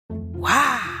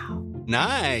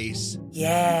Nice.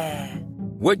 Yeah.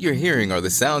 What you're hearing are the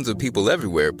sounds of people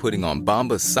everywhere putting on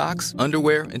Bombas socks,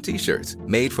 underwear, and T-shirts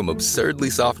made from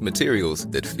absurdly soft materials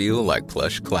that feel like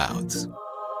plush clouds.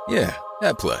 Yeah,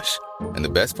 that plush. And the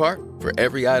best part? For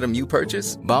every item you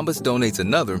purchase, Bombas donates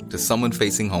another to someone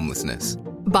facing homelessness.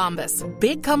 Bombas.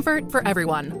 Big comfort for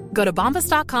everyone. Go to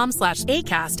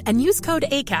bombas.com/ACAST and use code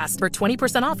ACAST for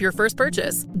 20% off your first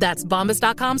purchase. That's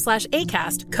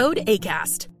bombas.com/ACAST. Code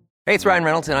ACAST. Hey, it's Ryan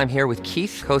Reynolds, and I'm here with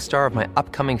Keith, co-star of my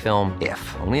upcoming film,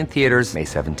 If, only in theaters May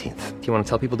 17th. Do you want to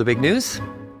tell people the big news?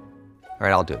 All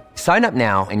right, I'll do it. Sign up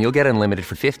now and you'll get unlimited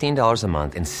for $15 a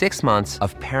month and 6 months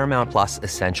of Paramount Plus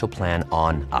Essential Plan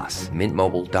on us.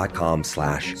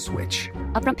 MintMobile.com/switch.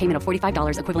 Upfront payment of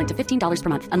 $45 equivalent to $15 per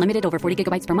month. Unlimited over 40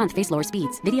 gigabytes per month. Face lower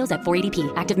speeds. Videos at 480p.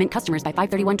 Active Mint customers by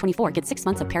 531.24 get 6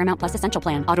 months of Paramount Plus Essential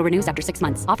Plan. Auto renews after 6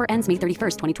 months. Offer ends May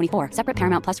 31st, 2024. Separate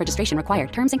Paramount Plus registration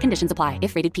required. Terms and conditions apply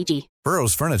if rated PG.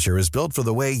 Burrow's furniture is built for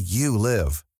the way you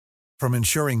live. From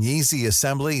ensuring easy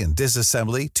assembly and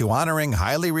disassembly to honoring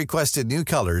highly requested new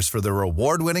colors for their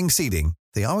award-winning seating,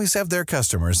 they always have their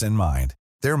customers in mind.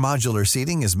 Their modular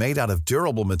seating is made out of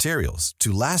durable materials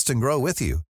to last and grow with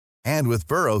you. And with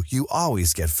Burrow, you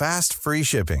always get fast, free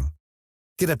shipping.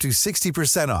 Get up to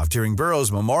 60% off during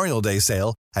Burrow's Memorial Day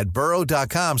sale at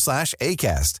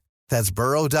burrow.com/ACAST. That's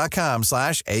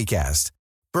burrow.com/ACAST.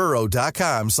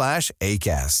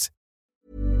 burrow.com/ACAST.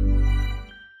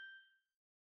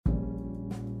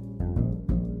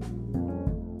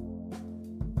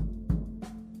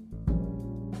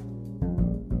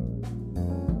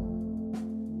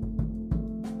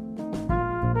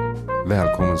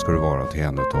 Välkommen ska du vara till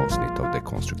ännu ett avsnitt av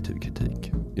Dekonstruktiv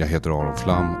kritik. Jag heter Aron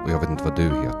Flam och jag vet inte vad du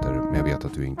heter, men jag vet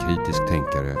att du är en kritisk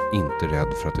tänkare, inte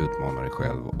rädd för att utmana dig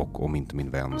själv och om inte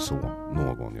min vän så,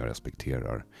 någon jag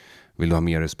respekterar. Vill du ha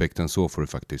mer respekt än så får du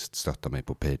faktiskt stötta mig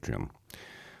på Patreon.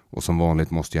 Och som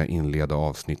vanligt måste jag inleda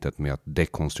avsnittet med att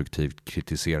dekonstruktivt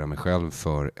kritisera mig själv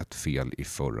för ett fel i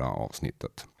förra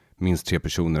avsnittet. Minst 3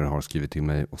 personer har skrivit till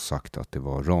mig och sagt att det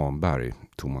var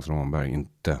Thomas Ramberg,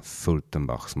 inte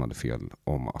Furtenbach, som hade fel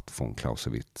om att von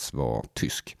Clausewitz var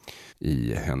tysk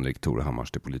i Henrik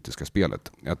Torehammars Det politiska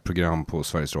spelet. Ett program på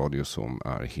Sveriges Radio som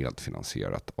är helt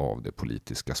finansierat av Det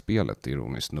politiska spelet,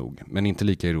 ironiskt nog. Men inte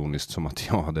lika ironiskt som att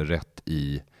jag hade rätt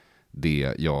i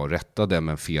det jag rättade,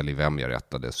 men fel i vem jag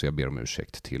rättade, så jag ber om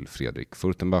ursäkt till Fredrik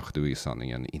Furtenbach. Du är i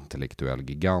sanning en intellektuell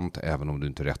gigant, även om du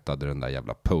inte rättade den där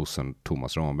jävla posen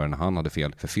Thomas Ramberg när han hade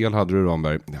fel. För fel hade du,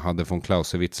 Ramberg. Hade von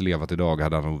Clausewitz levat idag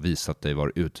hade han nog visat dig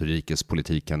var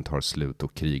utrikespolitiken tar slut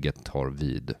och kriget tar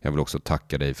vid. Jag vill också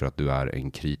tacka dig för att du är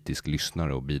en kritisk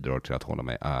lyssnare och bidrar till att hålla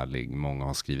mig ärlig. Många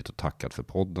har skrivit och tackat för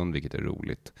podden, vilket är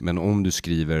roligt. Men om du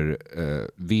skriver,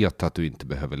 vet att du inte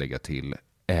behöver lägga till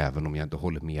även om jag inte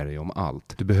håller med dig om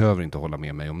allt. Du behöver inte hålla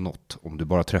med mig om något. Om du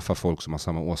bara träffar folk som har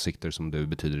samma åsikter som du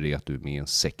betyder det att du är med i en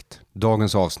sekt.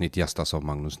 Dagens avsnitt gästas av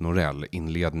Magnus Norell.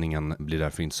 Inledningen blir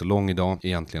därför inte så lång idag.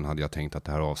 Egentligen hade jag tänkt att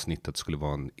det här avsnittet skulle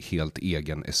vara en helt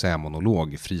egen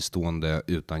essämonolog, fristående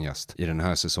utan gäst, i den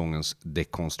här säsongens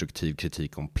dekonstruktiv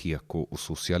kritik om PK och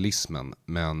socialismen.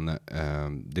 Men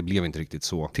det blev inte riktigt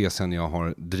så. Tesen jag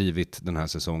har drivit den här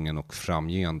säsongen och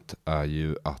framgent är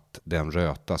ju att den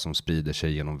röta som sprider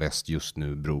sig genom väst just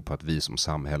nu beror på att vi som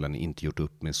samhällen inte gjort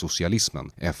upp med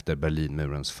socialismen efter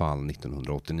Berlinmurens fall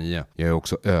 1989. Jag är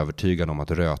också övertygad om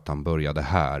att rötan började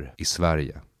här i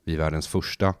Sverige, vid världens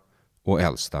första och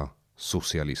äldsta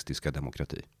socialistiska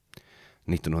demokrati.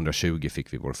 1920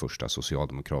 fick vi vår första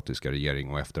socialdemokratiska regering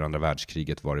och efter andra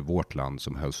världskriget var det vårt land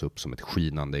som hölls upp som ett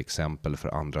skinande exempel för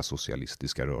andra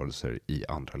socialistiska rörelser i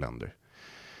andra länder.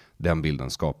 Den bilden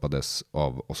skapades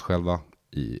av oss själva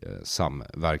i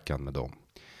samverkan med dem.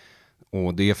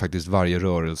 Och det är faktiskt varje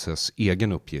rörelses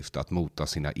egen uppgift att mota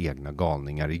sina egna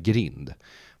galningar i grind.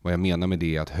 Vad jag menar med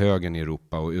det är att högern i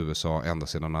Europa och USA ända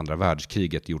sedan andra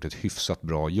världskriget gjort ett hyfsat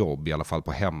bra jobb, i alla fall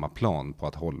på hemmaplan, på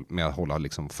att hålla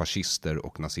liksom fascister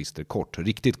och nazister kort,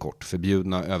 riktigt kort,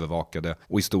 förbjudna, övervakade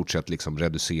och i stort sett liksom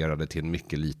reducerade till en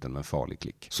mycket liten men farlig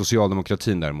klick.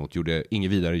 Socialdemokratin däremot gjorde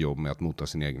inget vidare jobb med att mota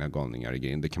sina egna galningar i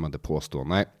grind, det kan man inte påstå.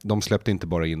 Nej, de släppte inte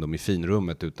bara in dem i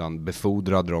finrummet utan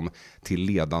befordrade dem till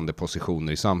ledande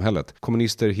positioner i samhället.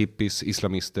 Kommunister, hippies,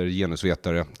 islamister,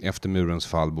 genusvetare. Efter murens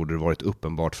fall borde det varit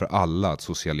uppenbart för alla att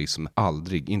socialism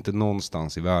aldrig, inte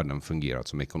någonstans i världen, fungerat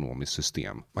som ekonomiskt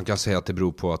system. Man kan säga att det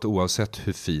beror på att oavsett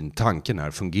hur fin tanken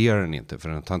är fungerar den inte, för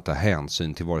den tar inte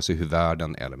hänsyn till vare sig hur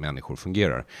världen eller människor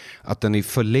fungerar. Att den i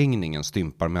förlängningen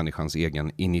stympar människans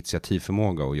egen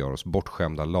initiativförmåga och gör oss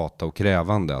bortskämda, lata och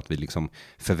krävande, att vi liksom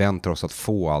förväntar oss att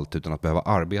få allt utan att behöva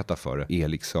arbeta för det, är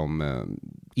liksom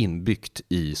inbyggt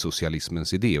i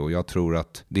socialismens idé, och jag tror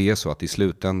att det är så att i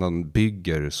slutändan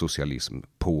bygger socialism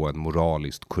på en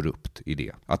moraliskt korrupt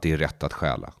idé. Att det är rätt att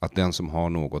stjäla. Att den som har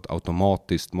något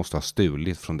automatiskt måste ha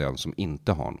stulit från den som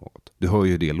inte har något. Du hör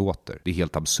ju hur det låter. Det är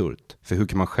helt absurt. För hur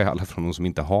kan man stjäla från någon som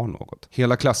inte har något?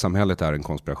 Hela klassamhället är en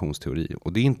konspirationsteori,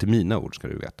 och det är inte mina ord, ska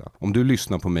du veta. Om du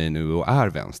lyssnar på mig nu och är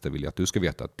vänster, vill jag att du ska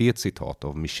veta att det är ett citat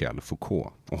av Michel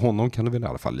Foucault. Och honom kan du väl i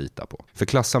alla fall lita på. För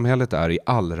klassamhället är i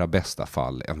allra bästa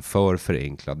fall en för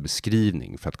förenklad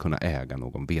beskrivning för att kunna äga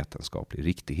någon vetenskaplig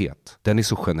riktighet. Den är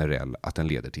så generell att den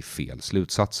leder till fel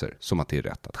slutsatser, som att det är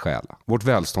rätt att stjäla. Vårt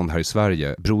välstånd här i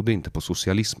Sverige berodde inte på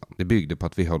socialismen. Det byggde på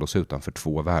att vi höll oss utanför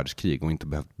 2 världskrig och inte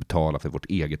behövt betala för vårt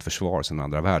eget försvar sedan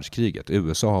andra världskriget.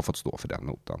 USA har fått stå för den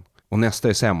notan. Och nästa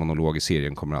essämonolog i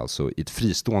serien kommer alltså i ett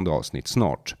fristående avsnitt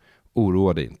snart.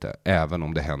 Oroa dig inte, även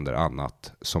om det händer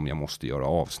annat som jag måste göra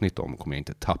avsnitt om kommer jag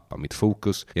inte tappa mitt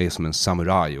fokus. Jag är som en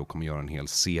samuraj och kommer göra en hel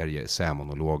serie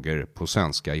essämonologer på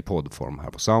svenska i poddform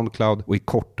här på SoundCloud och i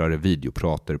kortare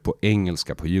videoprater på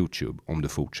engelska på YouTube om du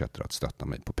fortsätter att stötta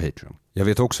mig på Patreon. Jag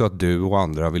vet också att du och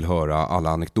andra vill höra alla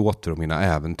anekdoter om mina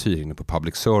äventyr inne på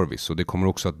public service, och det kommer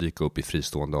också att dyka upp i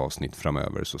fristående avsnitt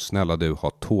framöver, så snälla du, ha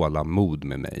tålamod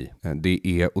med mig. Det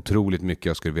är otroligt mycket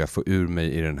jag skulle vilja få ur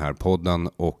mig i den här podden,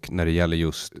 och när det gäller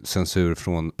just censur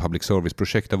från public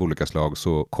service-projekt av olika slag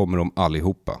så kommer de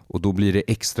allihopa, och då blir det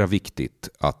extra viktigt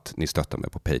att ni stöttar mig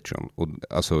på Patreon. Och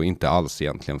alltså inte alls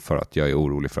egentligen för att jag är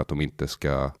orolig för att de inte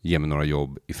ska ge mig några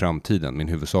jobb i framtiden. Min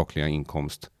huvudsakliga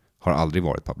inkomst har aldrig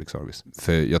varit public service.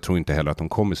 För jag tror inte heller att de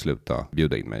kommer sluta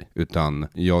bjuda in mig. Utan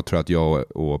jag tror att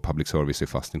jag och public service är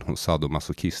fast i någon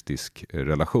sadomasochistisk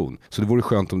relation. Så det vore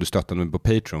skönt om du stöttade mig på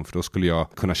Patreon, för då skulle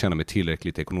jag kunna känna mig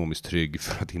tillräckligt ekonomiskt trygg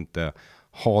för att inte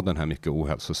ha den här mycket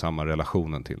ohälsosamma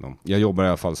relationen till dem. Jag jobbar i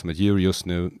alla fall som ett djur just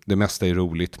nu. Det mesta är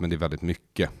roligt, men det är väldigt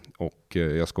mycket. Och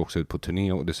jag ska också ut på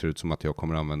turné, och det ser ut som att jag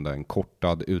kommer använda en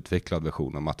kortad, utvecklad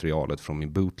version av materialet från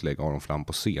min bootleg Aron Flam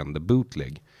på scen. The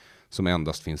Bootleg, som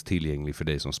endast finns tillgänglig för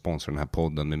dig som sponsrar den här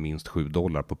podden med minst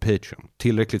 $7 på Patreon.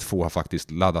 Tillräckligt få har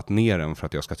faktiskt laddat ner den för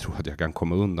att jag ska tro att jag kan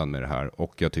komma undan med det här,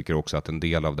 och jag tycker också att en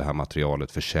del av det här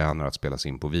materialet förtjänar att spelas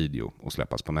in på video och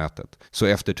släppas på nätet. Så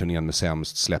efter turnén med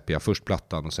Sämst släpper jag först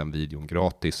plattan och sen videon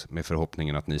gratis, med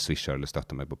förhoppningen att ni swishar eller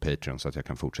stöttar mig på Patreon så att jag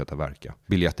kan fortsätta verka.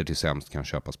 Biljetter till Sämst kan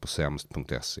köpas på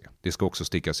sämst.se. Det ska också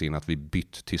stickas in att vi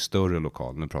bytt till större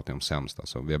lokal. Nu pratar jag om Sämst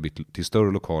alltså. Vi har bytt till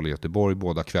större lokal i Göteborg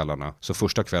båda kvällarna. Så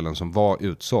första kvällen som var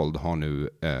utsåld har nu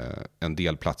en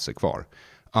del platser kvar.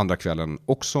 Andra kvällen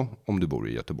också, om du bor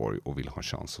i Göteborg och vill ha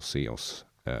chans att se oss.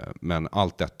 Men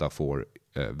allt detta får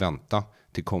vänta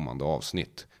till kommande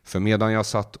avsnitt. För medan jag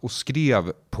satt och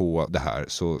skrev på det här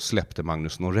så släppte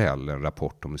Magnus Norell en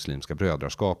rapport om muslimska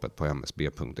brödraskapet på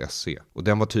msb.se. Och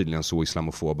den var tydligen så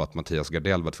islamofob att Mattias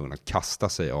Gardell var tvungen att kasta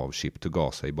sig av Chip to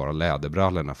Gaza i bara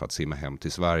läderbrallorna för att simma hem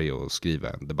till Sverige och skriva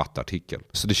en debattartikel.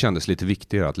 Så det kändes lite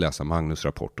viktigare att läsa Magnus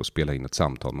rapport och spela in ett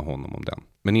samtal med honom om den.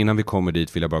 Men innan vi kommer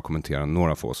dit vill jag bara kommentera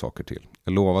några få saker till.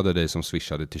 Jag lovade dig som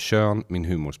swishade till Kön, min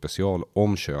humorspecial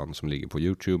om kön som ligger på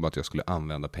YouTube, att jag skulle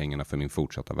använda pengarna för min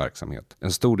fortsatta verksamhet.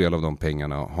 En stor del av de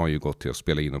pengarna har ju gått till att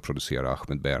spela in och producera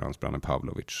Ahmed Berans, Branne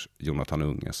Pavlovic, Jonathan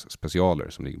Unges specialer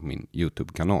som ligger på min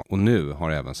YouTube-kanal. Och nu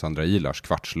har även Sandra Ilars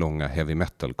kvartslånga heavy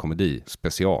metal-komedi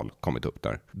special kommit upp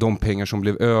där. De pengar som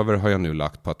blev över har jag nu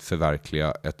lagt på att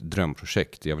förverkliga ett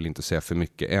drömprojekt. Jag vill inte säga för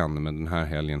mycket än, men den här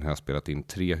helgen har jag spelat in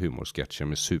 3 humorsketcher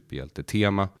med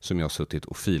superhjältetema som jag har suttit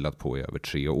och filat på i över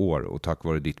 3 år, och tack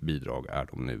vare ditt bidrag är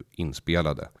de nu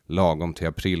inspelade. Lagom till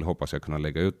april hoppas jag kunna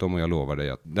lägga ut dem, och jag lovar dig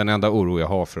att den enda oro jag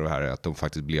har för det här är att de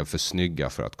faktiskt blev för snygga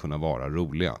för att kunna vara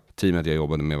roliga. Teamet jag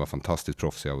jobbade med var fantastiskt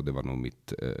proffsiga, och det var nog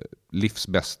mitt livs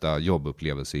bästa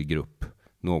jobbupplevelse i grupp.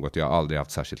 Något jag aldrig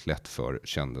haft särskilt lätt för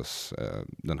kändes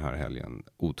den här helgen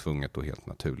otvunget och helt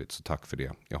naturligt, så tack för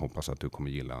det. Jag hoppas att du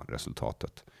kommer gilla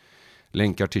resultatet.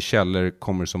 Länkar till källor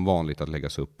kommer som vanligt att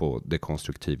läggas upp på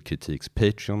Dekonstruktiv Kritiks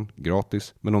Patreon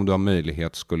gratis. Men om du har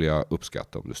möjlighet skulle jag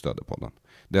uppskatta om du stödde podden.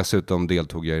 Dessutom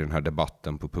deltog jag i den här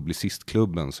debatten på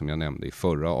Publicistklubben som jag nämnde i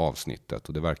förra avsnittet.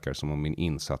 Och det verkar som om min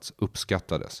insats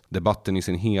uppskattades. Debatten i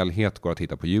sin helhet går att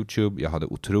hitta på YouTube. Jag hade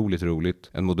otroligt roligt.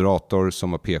 En moderator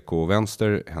som var PK och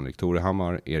vänster, Henrik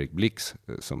Torehammar, Erik Blix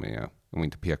som är, om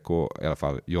inte PK, i alla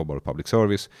fall jobbar på public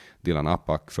service. Dilan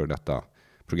Apak för detta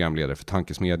programledare för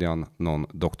Tankesmedjan, någon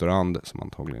doktorand som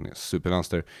antagligen är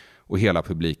supervänster, och hela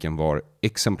publiken var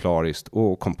exemplariskt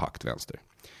och kompakt vänster.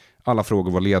 Alla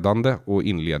frågor var ledande och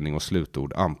inledning och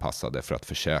slutord anpassade för att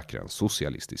försäkra en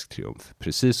socialistisk triumf.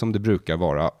 Precis som det brukar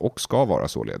vara och ska vara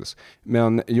således.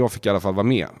 Men jag fick i alla fall vara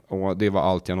med, och det var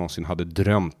allt jag någonsin hade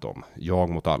drömt om. Jag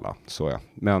mot alla, så jag.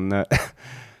 Men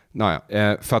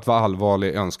För att vara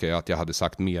allvarlig önskar jag att jag hade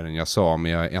sagt mer än jag sa,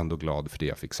 men jag är ändå glad för det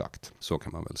jag fick sagt. Så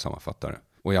kan man väl sammanfatta det.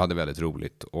 Och jag hade väldigt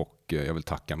roligt och jag vill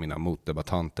tacka mina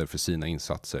motdebattanter för sina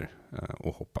insatser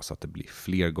och hoppas att det blir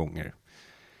fler gånger.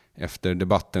 Efter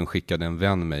debatten skickade en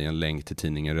vän mig en länk till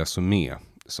tidningen Resumé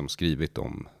som skrivit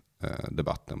om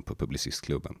debatten på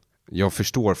Publicistklubben. Jag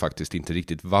förstår faktiskt inte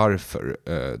riktigt varför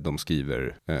de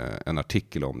skriver en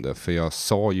artikel om det. För jag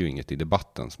sa ju inget i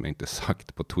debatten som jag inte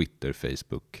sagt på Twitter,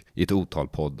 Facebook, i ett otal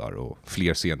poddar och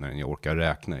fler senare än jag orkar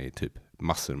räkna i typ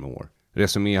massor med år.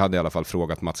 Resumé hade i alla fall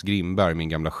frågat Mats Grimberg, min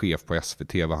gamla chef på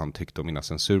SVT, vad han tyckte om mina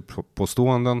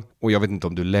censurpåståenden. Och jag vet inte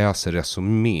om du läser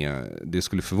Resumé. Det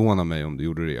skulle förvåna mig om du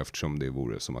gjorde det, eftersom det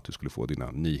vore som att du skulle få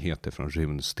dina nyheter från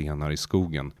runstenar i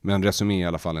skogen. Men Resumé är i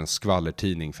alla fall en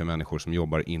skvallertidning för människor som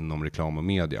jobbar inom reklam och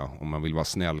media. Om man vill vara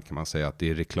snäll kan man säga att det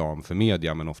är reklam för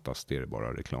media, men oftast är det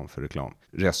bara reklam för reklam.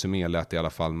 Resumé lät i alla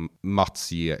fall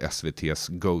Mats ge SVTs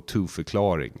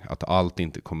go-to-förklaring. Att allt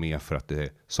inte kom med för att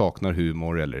det saknar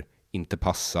humor eller inte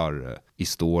passar i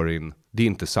storyn. Det är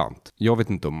inte sant. Jag vet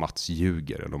inte om Mats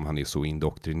ljuger eller om han är så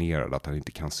indoktrinerad att han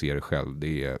inte kan se det själv.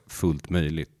 Det är fullt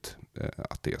möjligt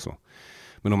att det är så.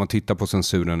 Men om man tittar på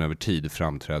censuren över tid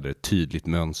framträder ett tydligt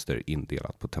mönster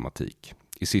indelat på tematik.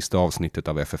 I sista avsnittet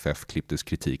av FFF klipptes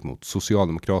kritik mot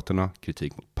Socialdemokraterna,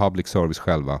 kritik mot public service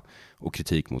själva och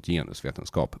kritik mot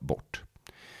genusvetenskap bort.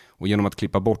 Och genom att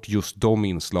klippa bort just de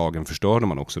inslagen förstörde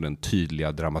man också den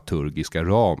tydliga dramaturgiska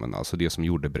ramen, alltså det som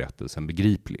gjorde berättelsen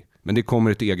begriplig. Men det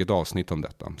kommer ett eget avsnitt om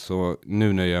detta, så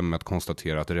nu nöjer jag med att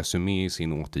konstatera att Resumé i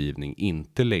sin återgivning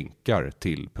inte länkar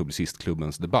till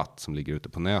Publicistklubbens debatt som ligger ute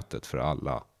på nätet för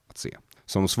alla att se.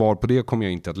 Som svar på det kommer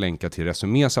jag inte att länka till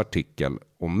Resumés artikel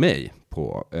om mig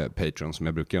på Patreon som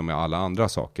jag brukar göra med alla andra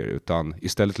saker, utan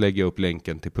istället lägger jag upp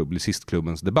länken till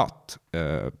Publicistklubbens debatt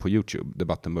på YouTube.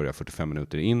 Debatten börjar 45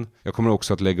 minuter in. Jag kommer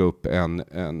också att lägga upp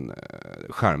en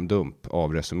skärmdump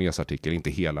av Resumés artikel, inte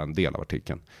hela, en del av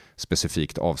artikeln,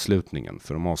 specifikt avslutningen,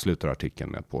 för de avslutar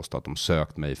artikeln med att påstå att de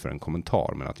sökt mig för en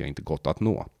kommentar men att jag inte gått att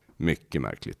nå. Mycket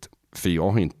märkligt. För jag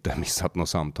har inte missat något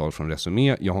samtal från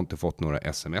Resumé. Jag har inte fått några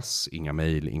sms, inga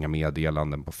mejl, inga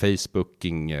meddelanden på Facebook,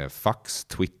 inga fax,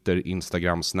 Twitter,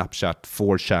 Instagram, Snapchat,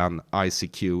 4chan,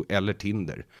 ICQ eller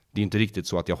Tinder. Det är inte riktigt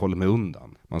så att jag håller mig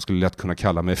undan. Man skulle lätt kunna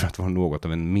kalla mig för att vara något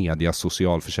av en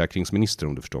media-socialförsäkringsminister,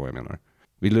 om du förstår vad jag menar.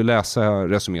 Vill du läsa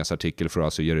Resumés artikel för att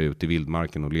alltså ge dig ut i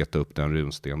vildmarken och leta upp den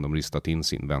runsten de ristat in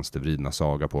sin vänstervridna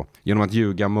saga på. Genom att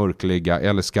ljuga, mörklägga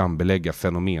eller skambelägga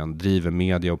fenomen driver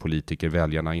media och politiker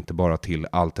väljarna inte bara till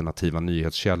alternativa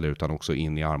nyhetskällor utan också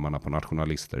in i armarna på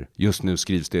nationalister. Just nu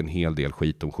skrivs det en hel del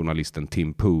skit om journalisten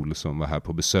Tim Pool som var här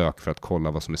på besök för att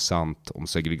kolla vad som är sant om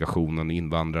segregationen,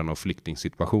 invandrarna och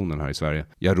flyktingsituationen här i Sverige.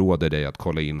 Jag råder dig att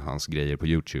kolla in hans grejer på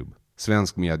YouTube.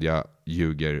 Svensk media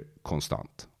ljuger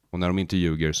konstant. Och när de inte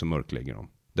ljuger så mörklägger de.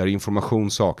 Där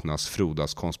information saknas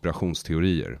frodas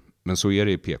konspirationsteorier. Men så är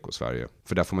det i PK-Sverige.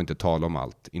 För där får man inte tala om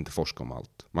allt, inte forska om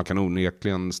allt. Man kan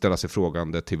onekligen ställa sig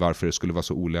frågande till varför det skulle vara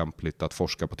så olämpligt att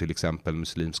forska på till exempel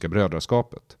Muslimska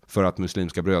brödraskapet. För att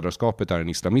Muslimska brödraskapet är en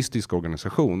islamistisk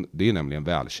organisation, det är nämligen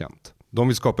välkänt. De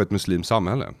vill skapa ett muslims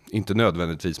samhälle. Inte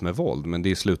nödvändigtvis med våld, men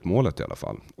det är slutmålet i alla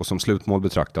fall. Och som slutmål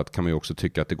betraktat kan man ju också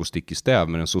tycka att det går stick i stäv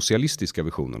med den socialistiska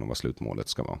visionen om vad slutmålet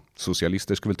ska vara.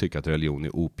 Socialister ska väl tycka att religion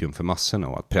är opium för massorna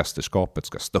och att prästerskapet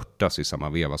ska störtas i samma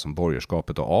veva som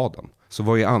borgerskapet och adeln. Så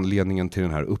vad är anledningen till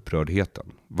den här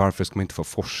upprördheten? Varför ska man inte få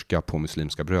forska på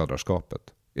Muslimska brödraskapet?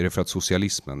 Är det för att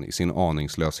socialismen i sin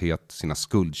aningslöshet, sina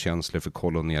skuldkänslor för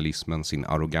kolonialismen, sin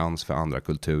arrogans för andra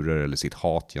kulturer eller sitt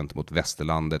hat gentemot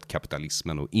västerlandet,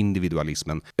 kapitalismen och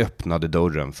individualismen öppnade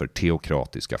dörren för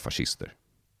teokratiska fascister?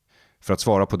 För att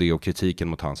svara på det och kritiken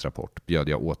mot hans rapport bjöd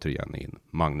jag återigen in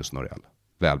Magnus Norell.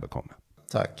 Välbekomme.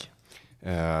 Tack.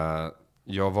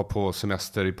 Jag var på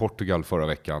semester i Portugal förra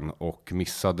veckan och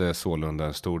missade sålunda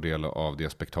en stor del av det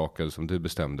spektakel som du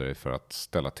bestämde dig för att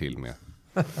ställa till med.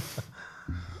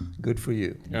 Good for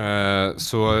you.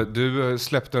 Så du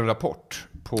släppte en rapport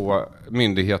på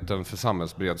Myndigheten för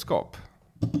samhällsberedskap.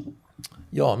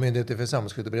 Ja, Myndigheten för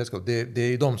samhällsberedskap. Det är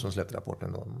ju de som släppte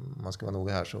rapporten då. Man ska vara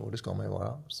noga här, så det ska man ju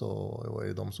vara. Så är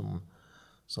det de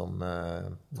som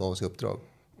gav oss i uppdrag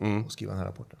att skriva den här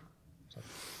rapporten.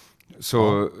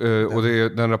 Och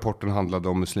den rapporten handlade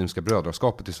om Muslimska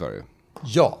brödraskapet i Sverige.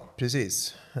 Ja,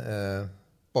 precis.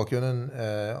 Bakgrunden,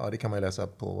 det kan man ju läsa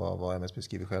på vad MSB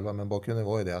skriver själva, men bakgrunden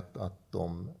var ju det att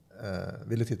de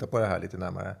ville titta på det här lite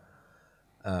närmare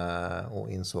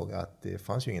och insåg att det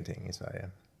fanns ju ingenting i Sverige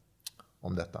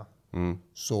om detta.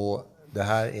 Så det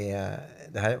här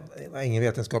är ingen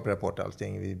vetenskaplig rapport alls.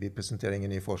 Vi presenterar ingen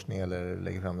ny forskning eller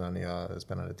lägger fram några nya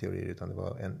spännande teorier, utan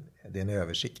det är en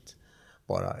översikt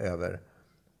bara över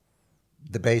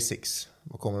the basics.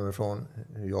 Var kommer de ifrån?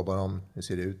 Hur jobbar de? Hur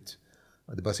ser det ut?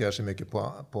 Det baserar sig mycket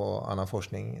på annan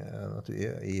forskning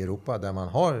i Europa där man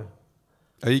har.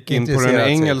 Jag gick in på den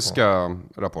engelska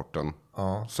rapporten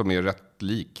som är rätt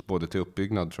lik både till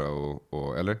uppbyggnad tror jag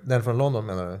och eller? Den från London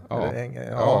menar du?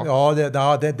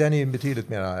 Den är betydligt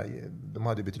mer. De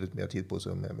hade betydligt mer tid på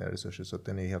sig och mer resurser så att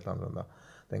den är helt annorlunda.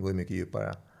 Den går ju mycket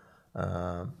djupare.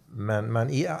 Men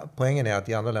poängen är att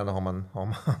i andra länder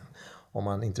har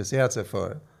man intresserat sig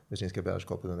för Muslimska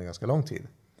brödraskapet under ganska lång tid.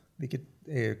 Vilket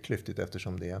är klyftigt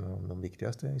eftersom det är en av de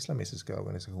viktigaste islamistiska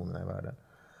organisationerna i världen.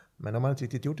 Men de har inte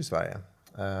riktigt gjort i Sverige.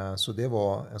 Så det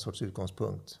var en sorts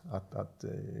utgångspunkt att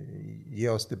ge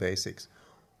oss the basics.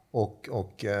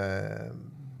 Och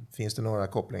finns det några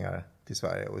kopplingar till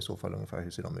Sverige och i så fall ungefär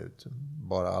hur ser de ut?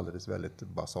 Bara alldeles väldigt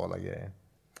basala grejer.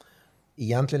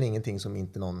 Egentligen ingenting som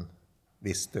inte någon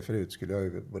visste förut skulle jag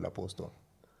ju vilja påstå.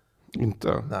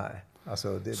 Inte? Nej.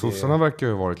 Alltså sossarna verkar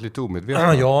ju ha varit lite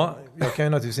omedvetna. Ja, jag kan ju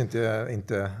naturligtvis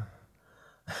inte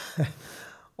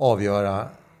avgöra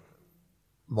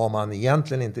vad man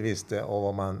egentligen inte visste och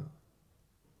vad man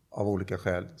av olika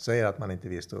skäl säger att man inte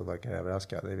visste och verkar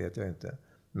överraskad. Det vet jag inte.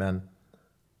 Men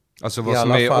alltså vad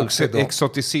som är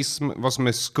exoticism, vad som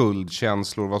är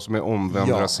skuldkänslor, vad som är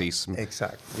omvänd rasism.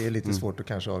 Exakt. Det är lite svårt att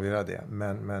kanske avgöra det.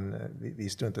 Men vi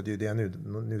struntar ju det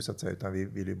nu så att säga, utan vi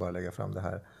vill ju bara lägga fram det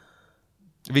här.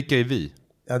 Vilka är vi?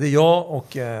 Ja, det är jag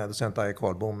och docent Aje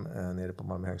Karlbom nere på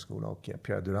Malmö högskola och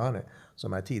Pierre Durane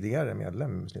som är tidigare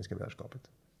medlem i Muslimska brödraskapet.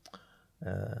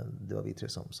 Det var vi tre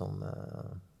som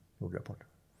gjorde rapporten.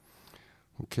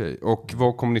 Okej, och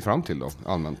vad kom ni fram till då,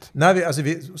 allmänt?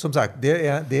 Nej, som sagt, det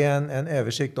är en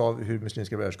översikt av hur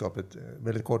Muslimska brödraskapet,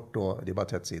 väldigt kort då, det är bara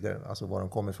 30 sidor, alltså var de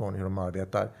kommer ifrån, hur de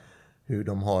arbetar, hur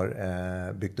de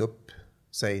har byggt upp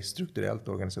sig strukturellt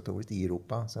och organisatoriskt i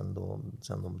Europa sen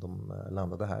de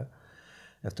landade här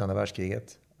efter andra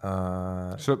världskriget.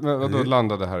 Så då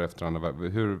landade här efter andra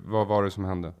världskriget? Vad var det som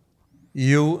hände?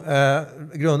 Jo,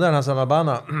 grundaren Hassan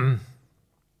al-Banna.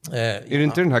 Är det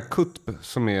inte den här Qutb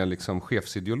som är liksom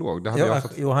chefsideolog?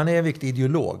 Jo, han är en viktig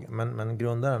ideolog, men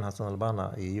grundaren Hassan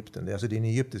al-Banna i Egypten, det är en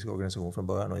egyptisk organisation från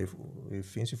början och det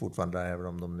finns ju fortfarande där även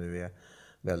om de nu är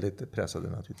väldigt pressade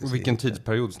naturligtvis. Och vilken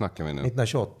tidsperiod snackar vi nu?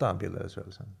 1928 bildades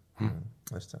rörelsen.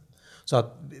 Just det. Så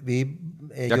att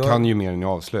jag kan ju mer än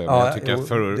jag avslöjar, men jag tycker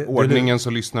för ordningens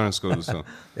och lyssnarens skull så.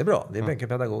 Det är bra, det är mycket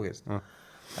pedagogiskt.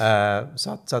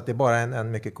 Så att det är bara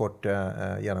en mycket kort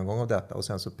genomgång av detta och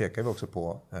sen så pekar vi också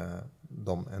på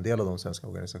en del av de svenska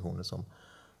organisationer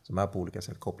som är på olika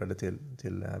sätt kopplade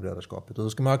till brödraskapet. Och då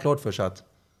ska man ha klart för sig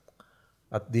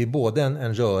att det är både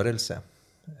en rörelse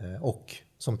och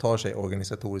som tar sig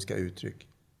organisatoriska uttryck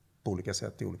på olika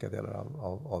sätt i olika delar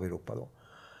av Europa då.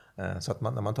 Så att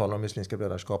när man talar om Muslimska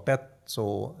brödraskapet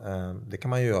så det kan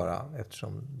man ju göra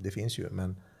eftersom det finns ju,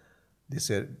 men det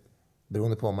ser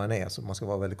beroende på vad man är, så man ska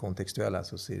vara väldigt kontextuella,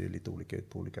 så ser det lite olika ut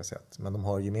på olika sätt. Men de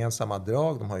har gemensamma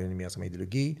drag, de har ju en gemensam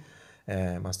ideologi.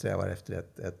 Man strävar efter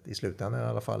i slutändan i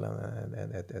alla fall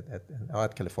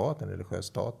ett kalifat, en religiös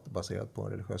stat baserad på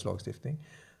en religiös lagstiftning.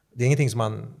 Det är ingenting som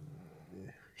man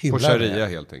hymlar på sharia med.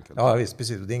 Helt enkelt. Ja visst,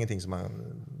 precis. Det är ingenting som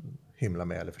man hymlar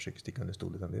med eller försöker sticka under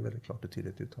stol, utan det är väldigt klart och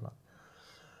tydligt uttalat.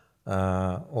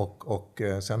 Och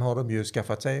sen har de ju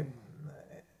skaffat sig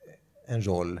en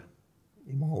roll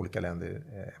i många olika länder,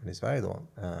 även i Sverige då.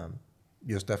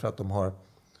 Just därför att de har,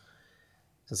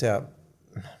 så att säga,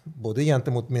 både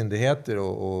gentemot myndigheter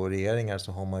och regeringar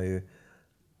så har man ju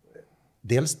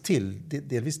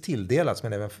delvis tilldelats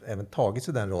men även tagit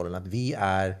sig den rollen att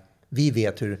vi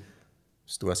vet hur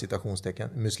stora citationstecken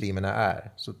muslimerna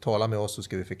är. Så tala med oss så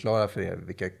ska vi förklara för er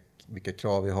vilka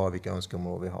krav vi har, vilka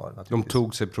önskemål vi har. De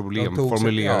tog sig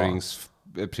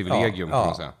formuleringsprivilegium kan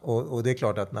man säga. Och det är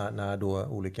klart att när då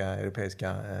olika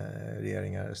europeiska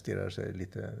regeringar stirrar sig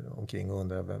lite omkring och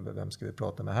undrar vem ska vi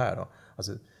prata med här då?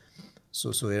 Alltså,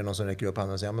 så är det någon som räcker upp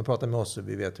handen och säger men prata med oss så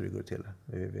vi vet hur det går till.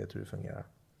 Vi vet hur det fungerar.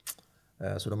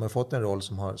 Så de har fått en roll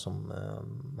som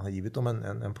har givit dem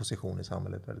en position i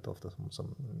samhället väldigt ofta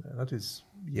som naturligtvis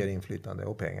ger inflytande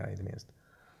och pengar inte minst.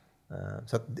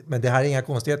 Så att, men det här är inga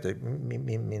konstigheter.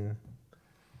 Min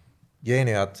grejen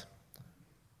är att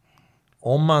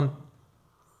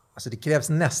alltså det krävs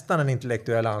nästan en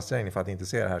intellektuell ansträngning för att inte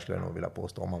se det här, skulle jag nog vilja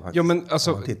påstå. Men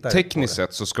alltså tekniskt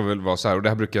sett så ska det väl vara så här, och det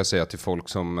här brukar jag säga till folk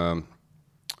som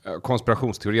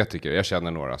konspirationsteoretiker. Jag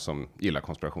känner några som gillar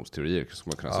konspirationsteorier, som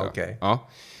man kan säga. Okay. Ja.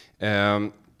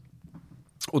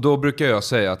 Och då brukar jag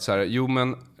säga att så här,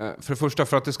 för det första,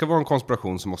 för att det ska vara en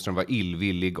konspiration så måste den vara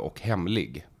illvillig och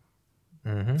hemlig.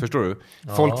 Mm-hmm. Förstår du?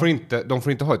 Folk får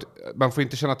inte ha man får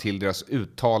inte känna till deras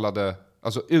uttalade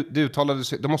Alltså det uttalade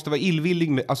sig, det måste vara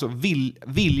illvillig, alltså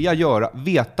vilja göra,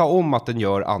 veta om att den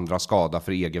gör andra skada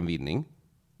för egen vinning.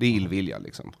 Det är illvilja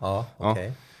liksom. Ja, okej.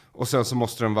 Ja. Och sen så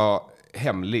måste den vara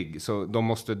hemlig, så de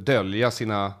måste dölja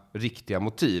sina riktiga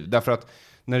motiv. Därför att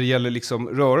när det gäller liksom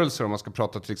rörelser, om man ska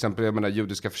prata till exempel, jag menar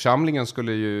judiska församlingen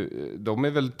de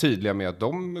är väl tydliga med att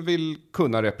de vill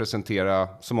kunna representera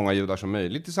så många judar som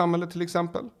möjligt i samhället till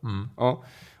exempel. Ja.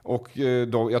 Och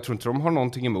jag tror inte de har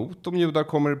någonting emot om judar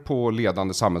kommer på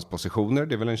ledande samhällspositioner.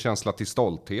 Det är väl en känsla till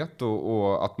stolthet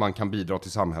och att man kan bidra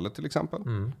till samhället till exempel.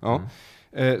 Ja.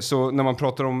 Så när man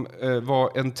pratar om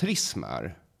vad entrism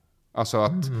är, alltså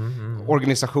att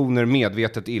organisationer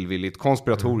medvetet, illvilligt,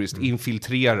 konspiratoriskt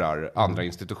infiltrerar andra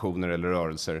institutioner eller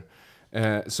rörelser,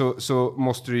 så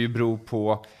måste det ju bero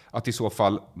på att i så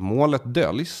fall målet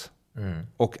döljs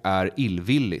och är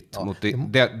illvilligt mot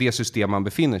det system man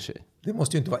befinner sig i. Det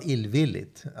måste ju inte vara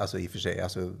illvilligt, alltså i och för sig.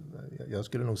 Alltså, jag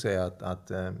skulle nog säga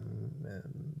att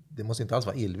det måste inte alls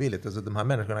vara illvilligt. Alltså, de här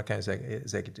människorna kan ju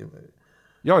säkert...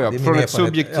 Ja, från ett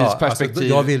subjektivt perspektiv. Alltså,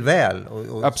 jag vill väl.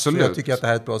 Och absolut. Jag tycker att det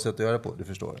här är ett bra sätt att göra det på, du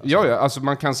förstår. Alltså. Ja, alltså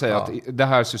man kan säga att det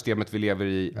här systemet vi lever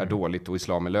i är dåligt och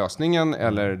islam är lösningen.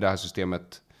 Eller det här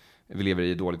systemet vi lever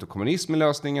i är dåligt och kommunism är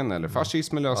lösningen. Eller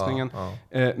fascism är lösningen.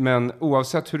 Men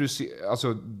oavsett hur du ser...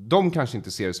 Alltså, de kanske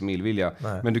inte ser det som illvilja.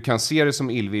 Nej. Men du kan se det som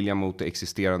illvilja mot det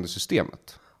existerande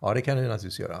systemet. Ja, det kan du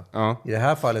naturligtvis göra. Ja. I det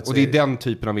här fallet och det är den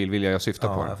typen av illvilja jag syftar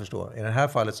på. Ja, jag förstår. I det här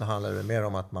fallet så handlar det mer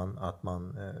om att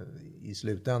man i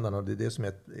slutändan, och det är det som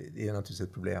är naturligtvis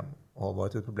ett problem, och har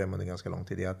varit ett problem under ganska lång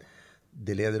tid, är att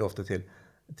det leder ofta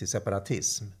till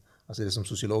separatism. Alltså det som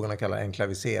sociologerna kallar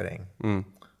enklavisering.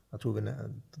 Jag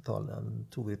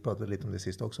tror vi pratade lite om det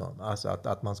sist också. Alltså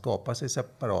att man skapar sig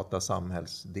separata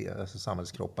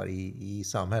samhällskroppar i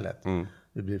samhället.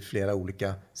 Det blir flera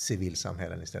olika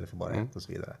civilsamhällen istället för bara ett och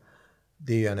så vidare.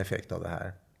 Det är ju en effekt av det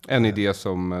här. En idé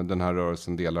som den här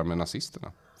rörelsen delar med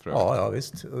nazisterna. Ja,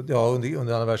 visst. Ja, under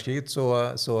andra världskriget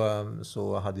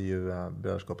så hade ju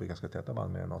brödraskapet ganska täta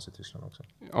band med Nazityskland också.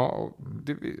 Ja,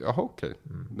 okej.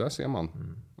 Där ser man.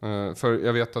 För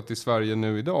jag vet att i Sverige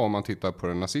nu idag, om man tittar på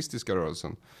den nazistiska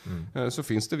rörelsen, så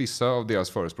finns det vissa av deras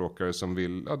förespråkare som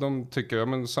vill, de tycker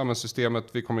men samhällssystemet,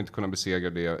 vi kommer inte kunna besegra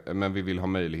det, men vi vill ha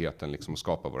möjligheten liksom att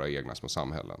skapa våra egna små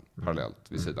samhällen parallellt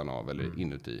vid sidan av eller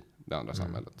inuti det andra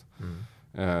samhället.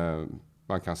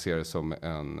 Man kan se det som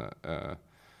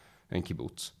en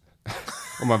kibbutz,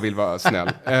 om man vill vara snäll.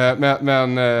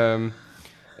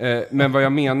 Men vad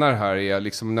jag menar här är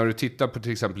liksom, när du tittar på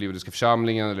till exempel judiska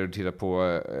församlingen eller du tittar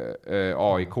på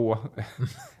AIK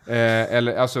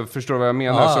eller alltså, förstår du vad jag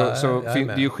menar?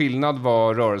 Det är ju skillnad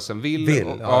vad rörelsen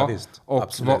vill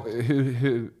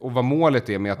och vad målet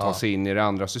är med att ta sig in i det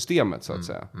andra systemet så att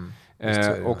säga.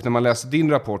 Och när man läser din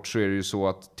rapport så är det ju så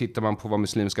att tittar man på vad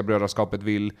muslimska brödraskapet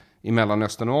vill i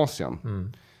Mellanöstern och Asien,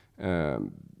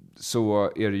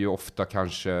 så är det ju ofta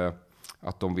kanske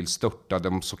att de vill störta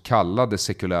de så kallade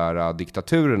sekulära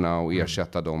diktaturerna och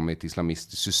ersätta dem med ett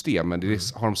islamistiskt system. Men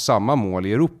har de samma mål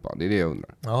i Europa? Det är det jag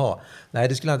undrar. Jaha. Nej,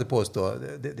 det skulle jag inte påstå.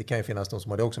 Det kan ju finnas de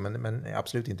som har det också, men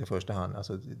absolut inte i första hand.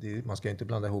 Alltså, man ska ju inte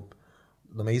blanda ihop.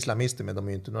 De är islamister, men de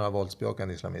är ju inte några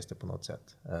våldsbejakande islamister på något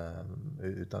sätt.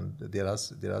 Utan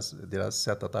deras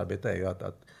sätt att arbeta är ju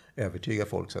att övertyga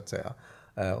folk så att säga.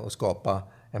 Och skapa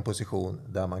en position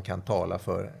där man kan tala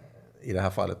för, i det här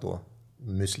fallet då,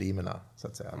 muslimerna så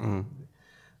att säga.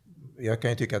 Jag kan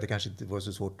ju tycka att det kanske inte var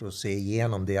så svårt att se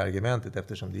igenom det argumentet,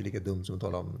 eftersom det är lika dumt som att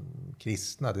tala om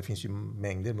kristna. Det finns ju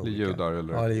mängder med olika. Judar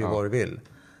eller? Ja, det är ju vad du vill.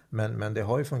 Men det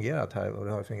har ju fungerat här, och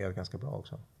det har ju fungerat ganska bra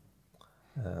också.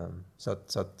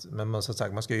 Men som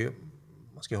sagt, man ska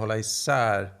ju hålla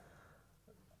isär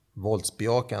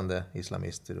våldsbejakande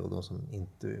islamister och de som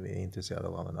inte är intresserade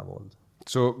av att använda våld.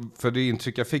 Så för det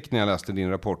intryck jag fick när jag läste din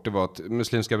rapport, det var att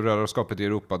muslimska brödraskapet i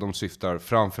Europa, de syftar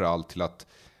framförallt till att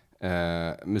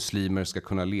muslimer ska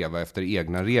kunna leva efter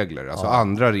egna regler. Alltså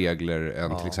andra regler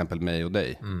än till exempel mig och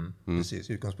dig. Precis,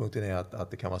 utgångspunkten är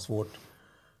att det kan vara svårt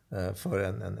för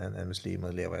en muslim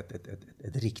att leva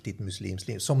ett riktigt muslimskt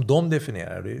liv. Som de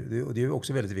definierar. Och det är ju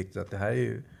också väldigt viktigt att det här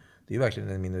är ju verkligen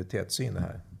en minoritetssyn det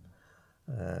här.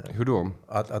 Hur då?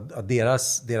 Att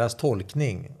deras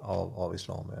tolkning av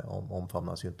islam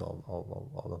omfamnas ju inte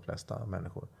av de flesta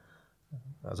människor.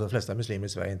 Alltså de flesta muslimer i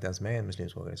Sverige är inte ens med i en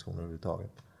muslimsk organisation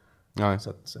överhuvudtaget. Nej. Så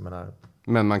att, jag menar,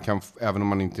 men man kan, även om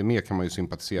man inte är med, kan man ju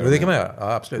sympatisera det kan man göra,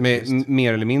 ja, absolut. Med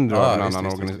mer eller mindre av en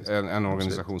annan en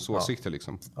organisations åsikter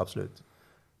liksom. Absolut.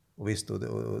 Och visst, och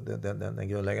den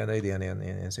grundläggande idén i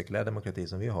en sekulär demokrati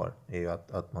som vi har är ju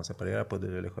att man separerar på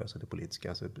det religiösa och det politiska.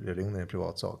 Alltså religionen är en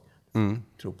privat sak.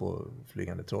 tro på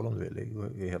flygande troll om du vill,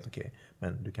 det är helt okej.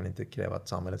 Men du kan inte kräva att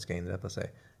samhället ska inrätta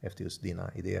sig efter just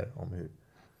dina idéer om hur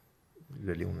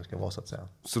religionen ska vara, så att säga.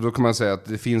 Så då kan man säga att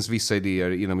det finns vissa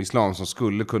idéer inom islam som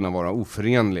skulle kunna vara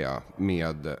oförenliga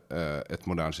med ett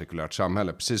modernt sekulärt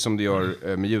samhälle. Precis som det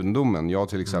gör med judendomen. Jag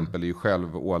till exempel är ju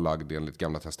själv ålagd enligt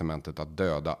Gamla testamentet att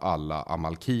döda alla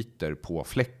amalkiter på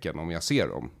fläcken om jag ser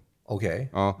dem. Okej,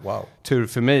 Ja. wow. Tur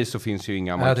för mig så finns ju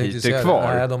inga amalkiter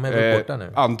kvar. Nej, de är väl borta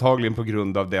nu. Antagligen på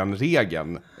grund av den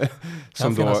regeln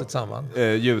som då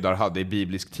judar hade i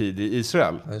biblisk tid i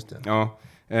Israel. Just det. Ja.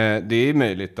 Det är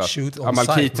möjligt att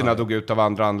amalkiterna dog ut av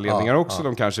andra anledningar också.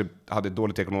 De kanske hade ett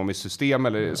dåligt ekonomiskt system,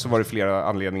 eller så var det flera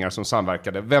anledningar som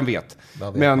samverkade. Vem vet?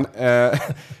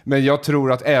 Men jag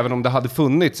tror att även om det hade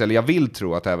funnits, eller jag vill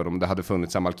tro att även om det hade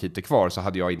funnits amalkiter kvar, så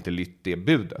hade jag inte lytt det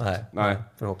budet. Nej,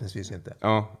 förhoppningsvis inte.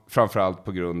 Ja, framförallt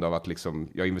på grund av att liksom,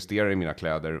 jag investerar i mina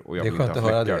kläder och jag vill inte ha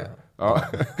fläckar. Det är skönt att höra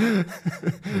det.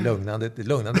 Ja. Lugnande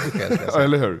besked. Ja,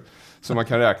 eller hur? Så man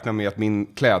kan räkna med att min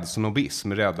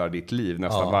klädsnobism räddar ditt liv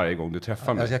nästan varje gång du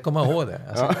träffar mig. Jag ska komma ihåg det.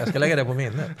 Jag ska lägga det på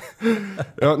minnet.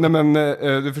 Ja, nej, men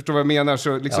du förstår vad jag menar.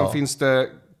 Så liksom finns det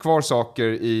kvar saker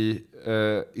i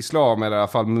islam, eller i alla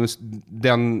fall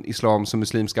den islam som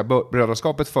muslimska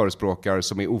brödraskapet förespråkar,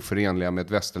 som är oförenliga med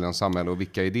ett västerländskt samhälle, och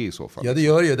vilka är det i så fall? Ja, det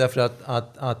gör det ju, därför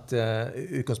att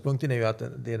utgångspunkten är ju att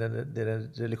det är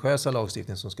den religiösa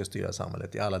lagstiftningen som ska styra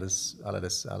samhället i alla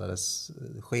dess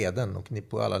skeden och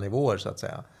på alla nivåer, så att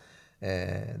säga.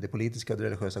 Det politiska och det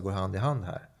religiösa går hand i hand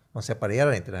här. Man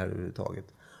separerar inte det här överhuvudtaget.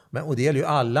 Och det gäller ju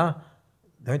alla,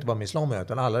 det har inte bara med islam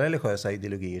utan alla religiösa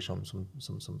ideologier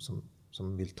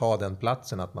som vill ta den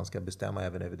platsen att man ska bestämma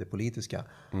även över det politiska,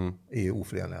 är ju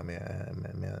oförenliga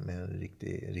med en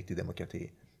riktig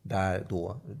demokrati. Där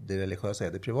då det religiösa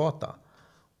är det privata.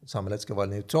 Samhället ska vara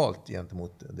neutralt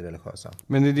gentemot det religiösa.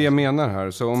 Men det är det jag menar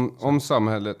här. Så om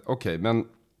samhället, men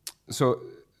så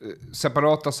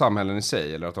separata samhällen i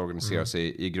sig, eller att organisera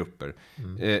sig i grupper,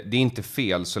 det är inte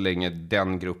fel så länge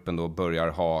den gruppen då börjar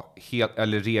ha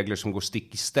eller regler som går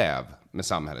stick i stäv med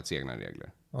samhällets egna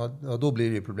regler. Ja, då blir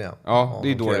det ju problem. Ja,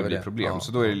 det är då det blir problem.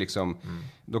 Så då är det liksom,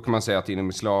 då kan man säga att inom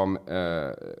islam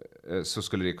så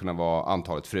skulle det kunna vara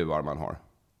antalet fruar man har.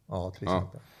 Ja, till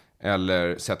exempel.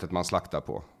 Eller sättet man slaktar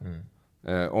på.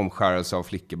 Omskärelse av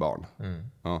flickebarn.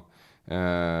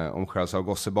 Omskärelse av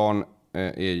gossebarn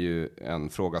är ju en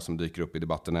fråga som dyker upp i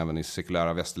debatten även i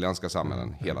sekulära västerländska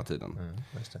samhällen hela tiden.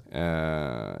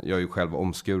 Jag är ju själv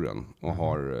omskuren och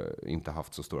har inte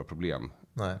haft så stora problem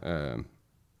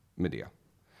med det.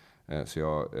 Så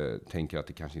jag tänker att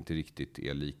det kanske inte riktigt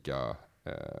är lika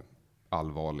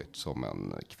allvarligt som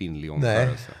en kvinnlig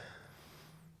omskärelse.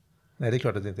 Nej, det är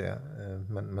klart att det inte är.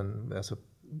 Men alltså,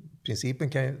 principen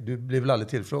kan ju, du blev väl aldrig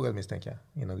tillfrågad, misstänker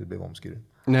jag, innan du blev omskuren?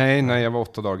 Nej, jag var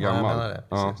 8 dagar gammal.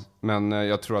 Det, men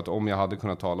jag tror att om jag hade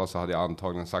kunnat tala så hade jag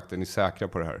antagligen sagt, är ni säkra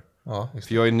på det här? Ja,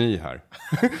 för jag är ny här.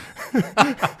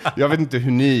 Jag vet inte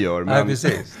hur ni gör. Men... Nej,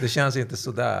 precis. Det känns inte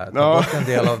sådär. Ta bort en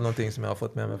del av någonting som jag har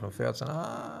fått med mig från födseln.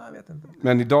 Jag vet inte.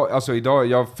 Men idag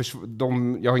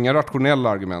jag har inga rationella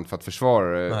argument för att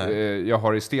försvara det. Jag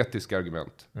har estetiska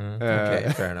argument.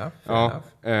 Okej, fair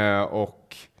enough.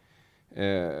 Och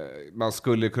man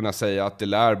skulle kunna säga att det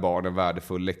lär barn en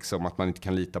värdefull läxa om att man inte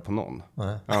kan lita på någon.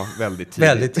 Ja, väldigt tidigt.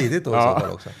 Väldigt tidigt då,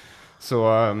 också. Så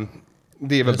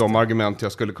det är väl de argument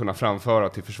jag skulle kunna framföra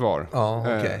till försvar. Ja,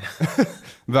 okej.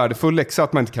 Värdefull läxa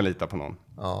att man inte kan lita på någon.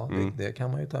 Ja, det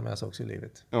kan man ju ta med sig också i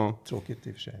livet. Ja. Tråkigt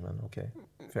i och för sig, men okej.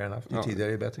 Fair enough. Ju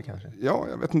tidigare är bättre kanske. Ja,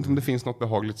 jag vet inte om det finns något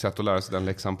behagligt sätt att lära sig den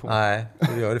läxan på. Nej,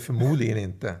 det gör det förmodligen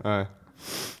inte. Nej.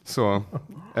 Så,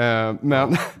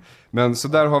 men så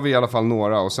där har vi i alla fall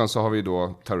några. Och sen så har vi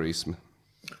då terrorism.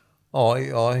 Ja,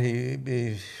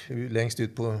 längst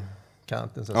ut på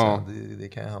kanten så att säga. Det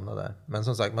kan jag hamna där. Men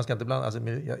som sagt, man ska inte blanda. Alltså,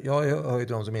 jag hör ju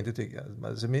till de som inte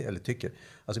tycker.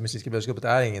 Alltså Muslimska brödraskapet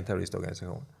är ingen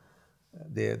terroristorganisation.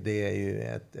 Det är ju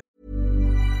ett...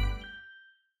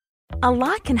 A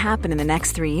lot can happen in the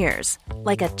next 3 years.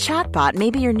 Like a chatbot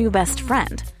may be your new best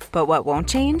friend. But what won't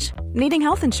change? Needing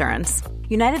health insurance.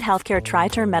 United Healthcare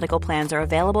Tri-Term Medical Plans are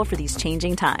available for these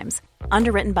changing times.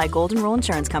 Underwritten by Golden Rule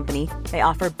Insurance Company, they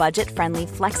offer budget-friendly,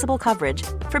 flexible coverage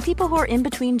for people who are in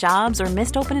between jobs or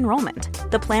missed open enrollment.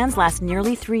 The plans last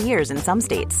nearly 3 years in some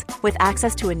states, with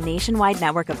access to a nationwide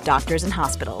network of doctors and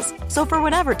hospitals. So for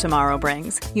whatever tomorrow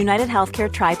brings, United Healthcare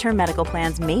Tri-Term Medical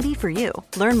Plans may be for you.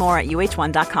 Learn more at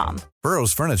uh1.com.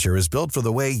 Burrow's furniture is built for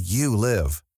the way you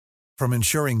live. From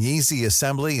ensuring easy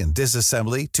assembly and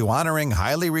disassembly to honoring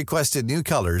highly requested new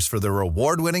colors for their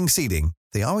award-winning seating,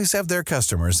 they always have their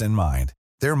customers in mind.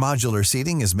 Their modular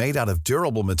seating is made out of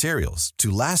durable materials to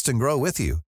last and grow with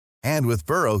you. And with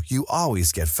Burrow, you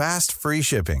always get fast, free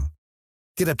shipping.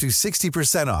 Get up to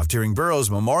 60% off during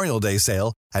Burrow's Memorial Day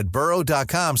sale at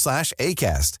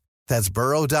burrow.com/ACAST. That's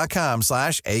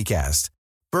burrow.com/ACAST.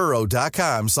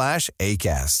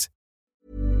 burrow.com/ACAST.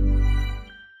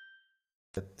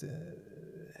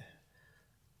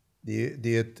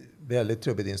 Det är ett väldigt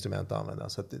trubbigt instrument att använda.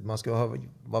 Så att man ska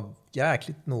vara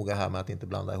jäkligt noga här med att inte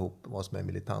blanda ihop vad som är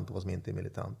militant och vad som inte är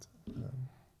militant.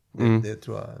 Det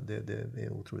tror jag det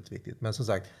är otroligt viktigt. Men som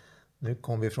sagt, nu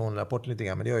kom vi ifrån rapporten lite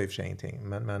grann, men det gör ju för sig ingenting.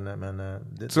 Men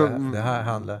det här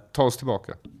handlar... Ta oss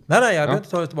tillbaka. Nej, jag vill inte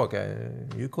ta oss tillbaka.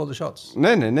 You call the shots.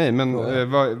 Nej, men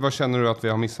vad känner du att vi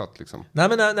har missat liksom? Nej,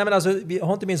 men alltså, vi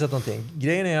har inte missat någonting.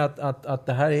 Grejen är att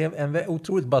det här är en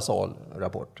otroligt basal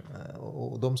rapport.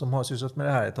 Och de som har sysslat med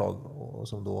det här ett tag och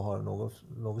som då har något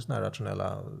sådana här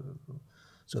rationella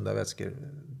sunda vätskor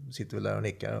sitter väl där och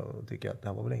nickar och tycker att det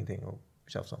här var väl ingenting att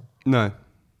tjafsa om. Nej.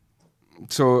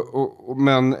 Så,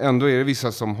 men ändå är det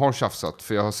vissa som har tjafsat.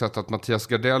 För jag har sett att Mattias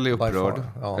Gardell är upprörd.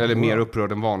 Eller mer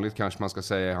upprörd än vanligt kanske man ska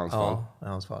säga i hans fall. Ja, i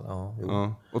hans fall.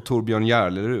 Ja. Och Torbjörn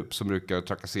Järlerup som brukar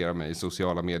trakassera mig i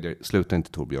sociala medier. Sluta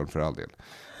inte Torbjörn för all del.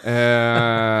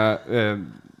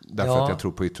 Därför att jag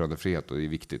tror på yttrandefrihet och det är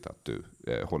viktigt att du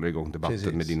håller igång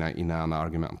debatten med dina inärna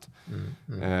argument.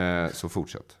 Så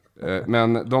fortsätt.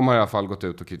 Men de har i alla fall gått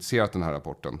ut och kritiserat den här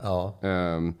rapporten. Ja.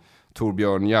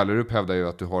 Torbjörn Järlerup hävdar ju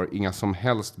att du har inga som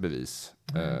helst bevis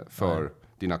för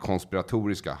dina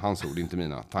konspiratoriska, hans ord, inte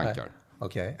mina, tankar.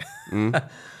 Okej.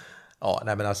 Ja,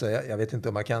 nej men alltså jag vet inte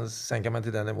om man kan sänka mig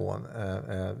till den nivån.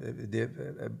 Det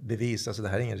bevis, alltså det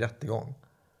här är ingen rättegång.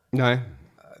 Nej.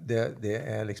 Det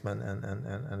är liksom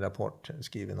en rapport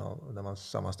skriven av där man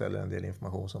sammanställer en del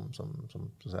information som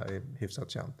så här är hyfsat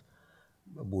känt.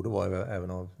 Borde vara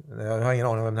även av... Jag har ingen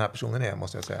aning om vem den här personen är,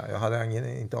 måste jag säga. Jag hade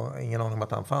ingen aning om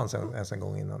att han fanns ens en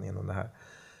gång innan det här.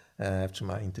 Eftersom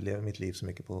jag inte lever mitt liv så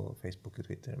mycket på Facebook och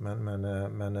Twitter.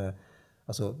 Men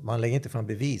alltså, man lägger inte fram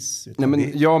bevis. Nej,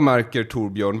 men jag märker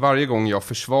Torbjörn, varje gång jag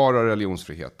försvarar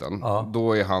religionsfriheten,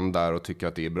 då är han där och tycker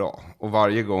att det är bra. Och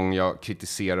varje gång jag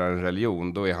kritiserar en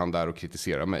religion, då är han där och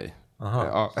kritiserar mig.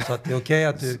 Ja. Så att det är okej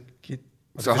att du...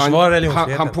 Så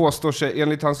han påstår sig,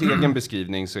 enligt hans egen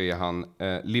beskrivning så är han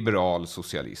liberal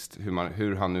socialist.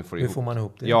 Hur han nu får man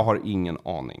ihop det? Jag har ingen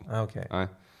aning. Okay.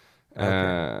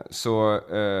 Så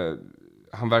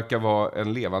han verkar vara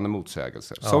en levande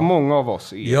motsägelse. Som många av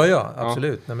oss är. Ja,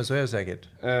 absolut. Nej, men så är det säkert.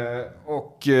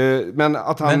 Men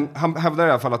att han hävdar i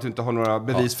alla fall att du inte har några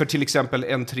bevis för till exempel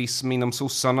entrism inom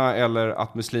sossarna eller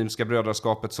att muslimska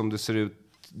brödraskapet som det ser ut,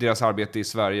 deras arbete i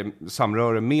Sverige,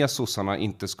 samröre med sossarna,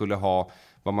 inte skulle ha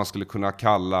vad man skulle kunna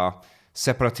kalla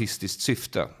separatistiskt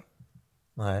syfte.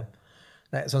 Nej,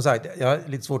 som sagt, jag har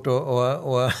lite svårt att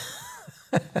ja,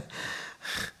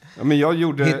 men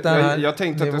jag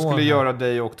tänkte att jag skulle göra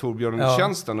dig och Torbjörn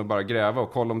tjänsten och bara gräva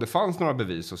och kolla om det fanns några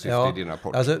bevis och syfte i din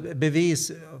rapport. Alltså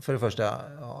bevis för det första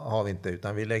har vi inte,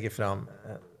 utan vi lägger fram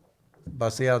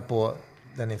baserat på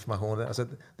den informationen. Alltså,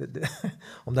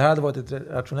 om det här hade varit ett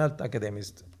rationellt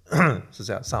akademiskt så att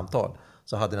säga, samtal,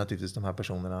 så hade naturligtvis de här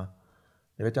personerna,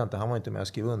 jag vet inte, han var inte med och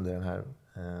skrev under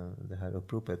det här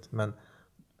uppropet, men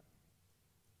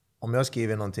om jag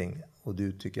skriver någonting och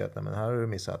du tycker att nej, men här har du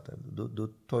missat det, då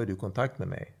tar ju du kontakt med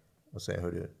mig och säger,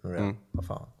 hör du, Norell, vad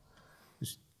fan,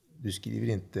 du skriver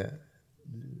inte,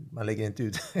 man lägger inte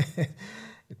ut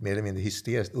ett mer eller mindre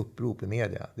hysteriskt upprop i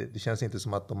media. Det känns inte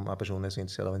som att de här personerna är så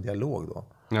intresserade av en dialog då.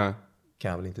 Nej.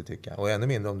 Kan jag väl inte tycka. Och ännu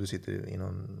mindre om du sitter i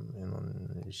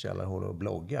någon källarhåla och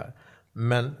bloggar.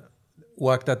 Men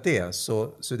oaktat det,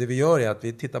 så det vi gör är att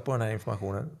vi tittar på den här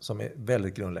informationen som är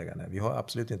väldigt grundläggande. Vi har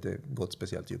absolut inte gått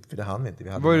speciellt djupt, för det hann vi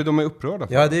inte. Vad är det de är upprörda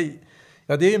för? Ja,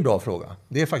 det är en bra fråga.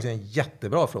 Det är faktiskt en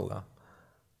jättebra fråga.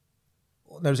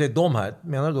 När du säger de här,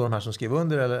 menar du då de här som skriver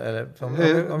under?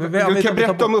 Eller du kan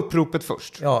berätta om uppropet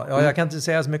först. Ja, jag kan inte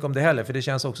säga så mycket om det heller, för det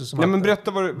känns också som men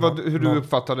berätta hur du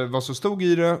uppfattade vad som stod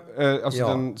i det.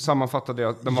 Den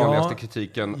sammanfattade den vanligaste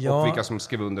kritiken och vilka som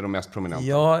skrev under de mest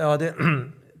prominenta.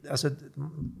 Alltså,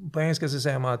 på engelska så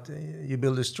säger man att you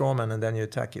build a straw man and then you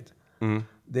attack it.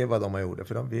 Det är vad de har gjort.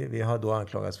 För vi har då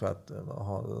anklagats för att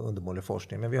ha undermålig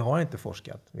forskning. Men vi har inte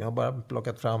forskat. Vi har bara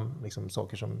plockat fram liksom,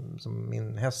 saker som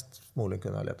min häst förmodligen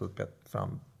kunde ha letat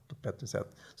fram på ett bättre sätt.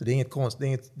 Så det är inget konst.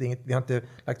 Vi har inte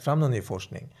lagt fram någon ny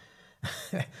forskning.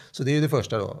 Så det är ju det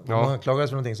första då. De har anklagats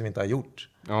för någonting som vi inte har gjort.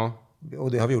 Ja.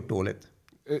 Och det har vi gjort dåligt.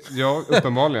 Ja,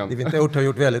 uppenbarligen. Det vi inte har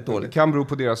gjort väldigt dåligt. Det kan bero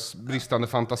på deras bristande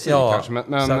fantasi kanske.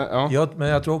 Men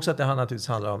jag tror också att det här naturligtvis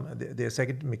handlar om, det är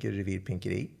säkert mycket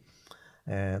revirpinkeri.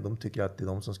 De tycker att det är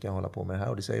de som ska hålla på med det här.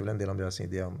 Och det säger väl en del om deras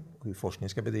idé om hur forskning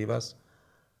ska bedrivas.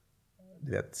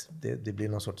 du vet, det blir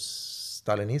någon sorts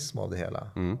stalinism av det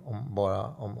hela.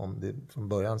 Om det från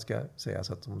början ska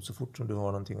sägas att så fort som du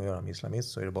har någonting att göra med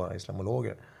islamist så är det bara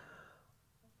islamologer.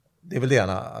 Det är väl det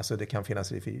ena, alltså det kan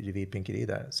finnas revirpinkeri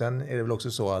där. Sen är det väl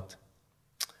också så att,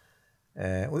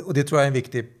 och det tror jag är en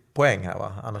viktig poäng här,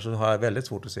 va? Annars så har jag väldigt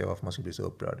svårt att se varför man skulle bli så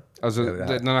upprörd. Alltså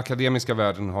den akademiska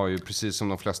världen har ju precis som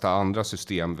de flesta andra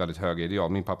system väldigt höga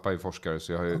ideal. Min pappa är forskare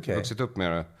så jag har ju vuxit upp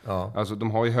med det. Ja. Alltså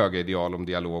de har ju höga ideal om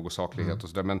dialog och saklighet och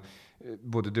sådär. Men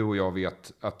både du och jag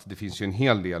vet att det finns ju en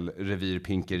hel del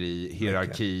revirpinkeri,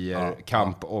 hierarkier,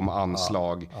 kamp om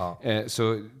anslag.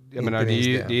 Så jag menar, det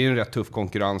är ju en rätt tuff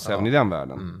konkurrens även i den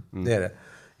världen. Det är det.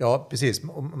 Ja, precis.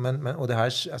 Och det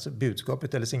här, alltså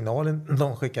budskapet eller signalen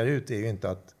de skickar ut är ju inte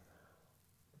att...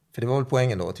 För det var väl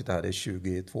poängen då, titta här, det är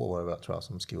 22 år tror jag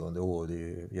som skriver under, det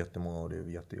är jättemånga och det är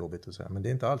jättejobbigt och så här. Men det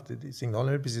är inte alltid,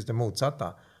 signalen är precis det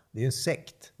motsatta. Det är ju en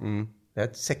sekt. Det är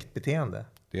ett sektbeteende.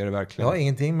 Det är det verkligen. Jag har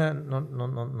ingenting med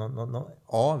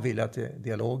A, vilja till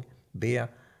dialog, B,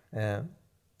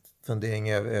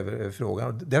 fundering över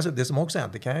frågan. Det som också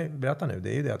hänt, det kan jag berätta nu, det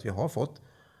är ju det att vi har fått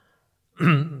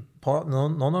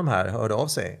någon av de här hörde av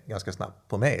sig ganska snabbt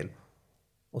på mejl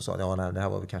och sa nej, det här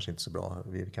var väl kanske inte så bra.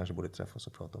 Vi kanske borde träffas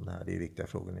och prata om det här. Det är viktiga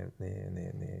frågor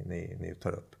ni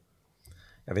tar upp.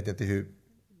 Jag vet inte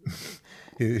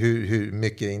hur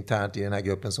mycket internt i den här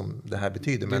gruppen som det här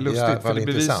betyder. Det är lustigt, för det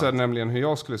bevisar nämligen hur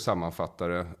jag skulle sammanfatta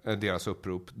det, deras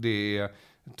upprop. Det är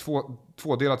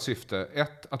tvådelat syfte.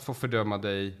 1, att få fördöma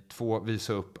dig. 2,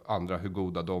 visa upp andra hur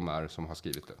goda de är som har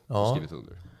skrivit det. Och skrivit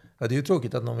under. Ja, det är ju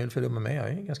tråkigt att någon vill fördöma mig. Jag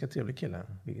är en ganska trevlig kille.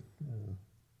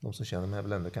 De som känner mig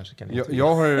väl ändå kanske kan...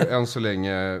 Jag har än så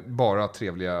länge bara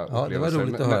trevliga upplevelser. Ja, det var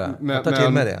roligt att höra. Jag tar till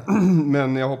med det.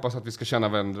 Men jag hoppas att vi ska känna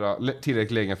varandra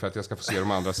tillräckligt länge för att jag ska få se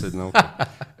de andra sidorna också.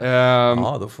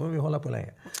 Ja, då får vi hålla på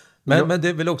länge. Men det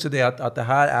är väl också det att det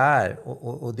här är,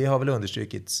 och det har väl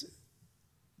understrukits,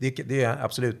 det är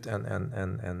absolut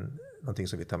någonting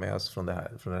som vi tar med oss från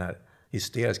den här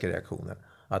hysteriska reaktionen.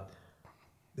 Att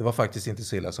det var faktiskt inte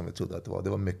så illa som vi trodde att det var. Det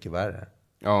var mycket värre.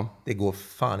 Ja. Det går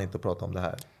fan inte att prata om det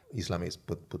här islamism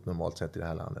på ett normalt sätt i det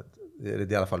här landet. Det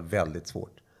är i alla fall väldigt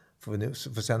svårt.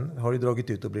 För sen har det dragit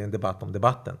ut och blir en debatt om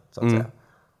debatten, så att säga.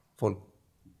 Folk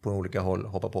på olika håll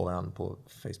hoppar på varandra på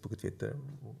Facebook och Twitter.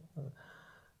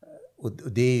 Och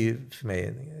det är ju för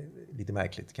mig lite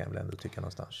märkligt, kan jag väl ändå tycka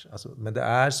någonstans. Alltså, men det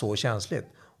är så känsligt.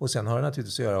 Och sen har det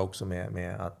naturligtvis att göra också med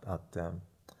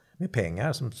med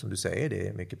pengar, som du säger. Det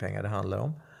är mycket pengar det handlar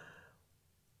om.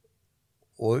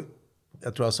 Och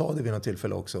jag tror jag sa det vid något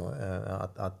tillfälle också,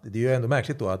 att det är ju ändå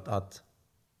märkligt då att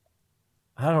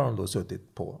här har de då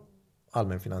suttit på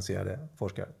allmänfinansierade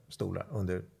forskarstolar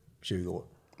under 20 år.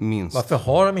 Minst. Varför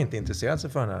har de inte intresserat sig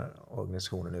för den här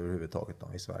organisationen överhuvudtaget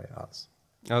då, i Sverige alls?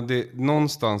 Ja,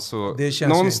 någonstans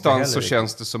så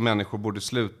känns det som människor borde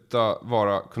sluta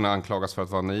kunna anklagas för att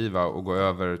vara naiva och gå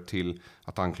över till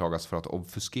att anklagas för att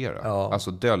obfuskera. Ja.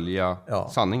 Alltså dölja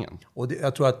sanningen. Och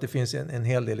jag tror att det finns en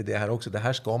hel del i det här också. Det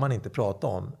här ska man inte prata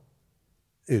om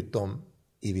utom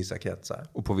i vissa kretsar.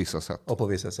 Och på vissa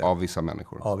sätt. Av vissa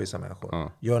människor.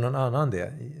 Ja. Gör någon annan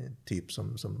det, typ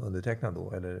som undertecknad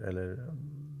då, eller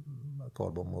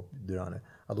Karlbom och Durane,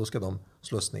 då ska de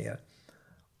slås ner.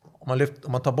 Om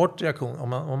man tar bort reaktion,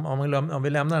 om vi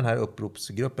lämnar den här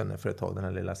uppropsgruppen för ett tag, den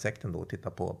här lilla sekten då, och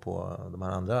tittar på de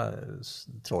här andra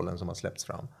trollen som har släppts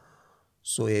fram,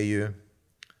 så är ju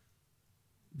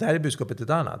där är budskapet ett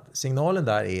annat. Signalen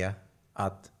där är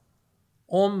att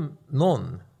om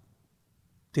någon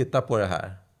tittar på det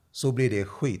här så blir det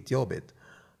skitjobbigt.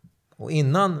 Och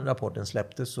innan rapporten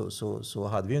släpptes så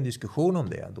hade vi en diskussion om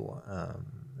det då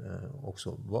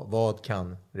också. Vad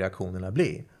kan reaktionerna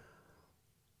bli?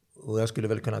 Och jag skulle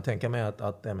väl kunna tänka mig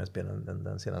att MSB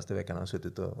den senaste veckan har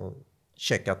suttit och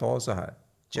checkat av så här.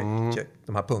 Check.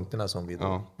 De här punkterna som vi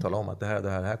då talar om att det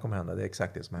här kommer hända. Det är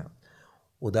exakt det som har hänt.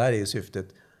 Och där är ju syftet,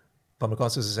 på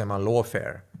amerikanska så säger man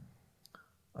lawfare.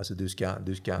 Alltså du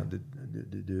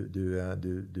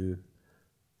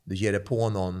ger det på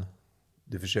någon.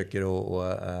 Du försöker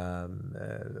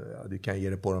du kan ge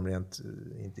det på dem rent,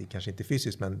 kanske inte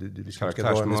fysiskt, men du ska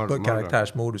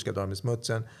karaktärsmord, du ska dra dem i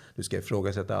smutsen, du ska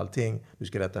ifrågasätta allting, du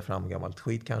ska leta fram gammalt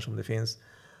skit kanske om det finns.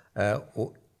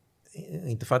 Och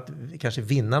inte för att kanske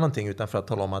vinna någonting, utan för att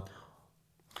tala om att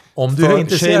om du är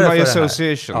intresserad för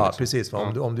det här, precis,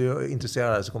 om du är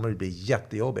intresserad så kommer det bli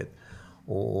jättejobbigt.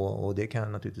 Och det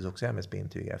kan naturligtvis också MSB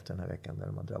intyga efter den här veckan, där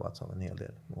de har drabbats av en hel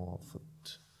del och har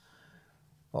fått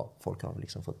folk har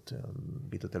liksom fått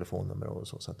byta telefonnummer och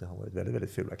så att det har varit väldigt,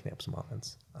 väldigt fula knep som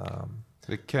används.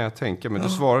 Det kan jag tänka, men du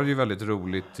svarade ju väldigt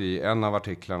roligt i en av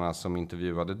artiklarna som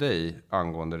intervjuade dig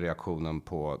angående reaktionen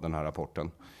på den här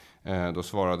rapporten. Då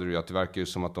svarade du att det verkar ju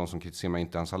som att de som kritiserar mig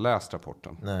inte ens har läst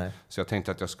rapporten. Nej. Så jag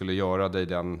tänkte att jag skulle göra dig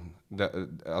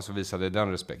alltså visa dig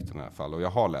den respekten i alla fall. Och jag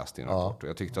har läst din rapport och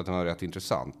jag tyckte att den var rätt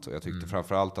intressant. Och jag tyckte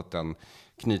framförallt att den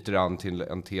knyter an till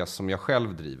en tes som jag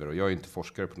själv driver. Och jag är inte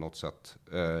forskare på något sätt.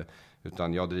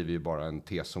 Utan jag driver ju bara en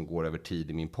tes som går över tid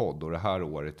i min podd. Och det här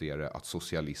året är det att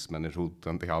socialismen är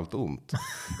roten till allt ont.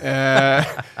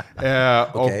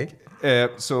 Okay.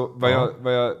 Så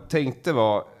vad jag tänkte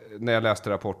var, när jag läste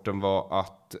rapporten, var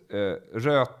att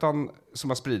rötan som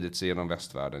har spridit sig genom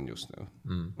västvärlden just nu.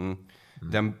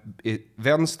 Den är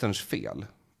vänsterns fel.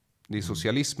 Det är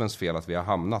socialismens fel att vi har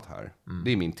hamnat här.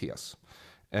 Det är min tes.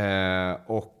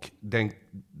 Och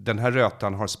den här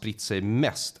rötan har spritt sig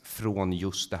mest från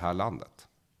just det här landet.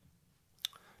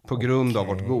 På grund av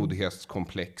vårt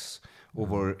godhetskomplex och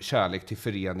vår kärlek till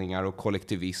föreningar och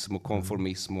kollektivism och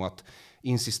konformism och att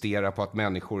insistera på att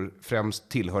människor främst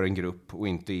tillhör en grupp och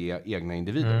inte är egna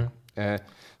individer.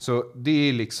 Så det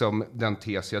är liksom den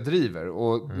tes jag driver.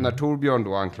 Och när Torbjörn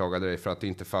då anklagade dig för att det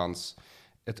inte fanns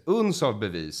ett uns av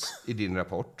bevis i din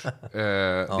rapport,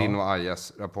 din och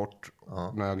Ajas rapport,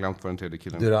 när jag glömt vad den tredje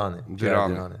killen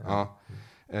Durrani. Ja.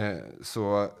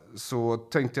 Så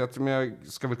tänkte jag att jag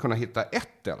ska väl kunna hitta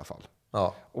ett i alla fall.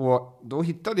 Ja. Och då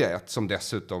hittade jag ett som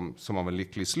dessutom, som av en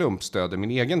lycklig slump, stöder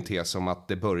min egen tes om att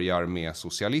det börjar med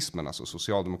socialismen, alltså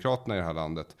socialdemokraterna i det här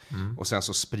landet. Och sen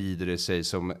så sprider det sig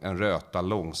som en röta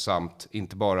långsamt,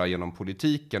 inte bara genom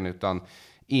politiken utan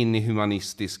in i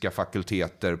humanistiska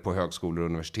fakulteter på högskolor och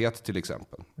universitet till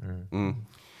exempel.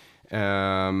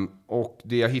 Och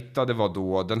det jag hittade var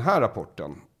då den här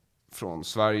rapporten från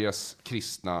Sveriges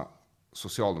kristna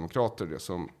socialdemokrater, det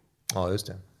som just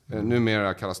det.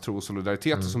 Numera kallas tro och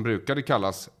solidaritet och som brukade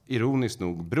kallas, ironiskt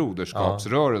nog,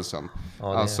 broderskapsrörelsen.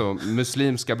 Alltså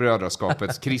muslimska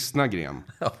brödraskapets kristna gren.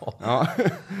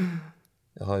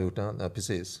 Jag har gjort den,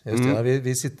 precis. Just det.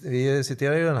 Vi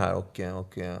citerar ju den här och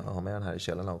har med den här i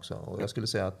källorna också. Och jag skulle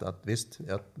säga att visst,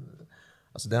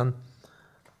 alltså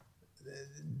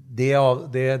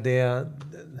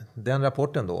den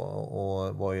rapporten då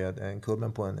och var ju en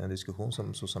kulmen på en diskussion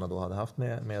som Susanna då hade haft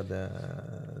med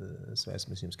Sveriges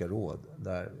muslimska råd,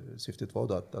 där syftet var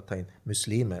då att ta in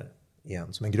muslimer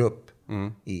igen som en grupp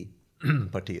i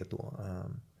partiet då.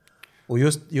 Och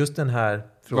just den här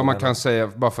frågan... Vad man kan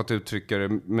säga, bara för att uttrycka det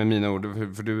med mina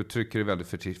ord, för du uttrycker det väldigt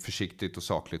försiktigt och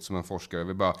sakligt som en forskare. Jag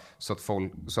vill bara så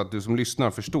att du som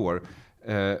lyssnar förstår.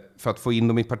 För att få in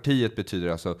dem i partiet betyder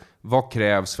alltså, vad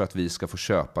krävs för att vi ska få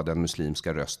köpa den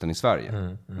muslimska rösten i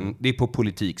Sverige? Det är på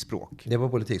politikspråk. Det är på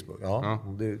politikspråk, ja.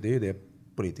 Det är ju det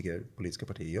politiska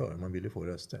partier gör. Man vill ju få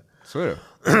röster. Så är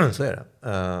det. Så är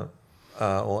det.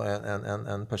 Och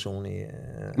en person i...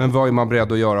 Men vad är man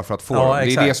beredd att göra för att få det?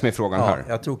 Det är det som är frågan här.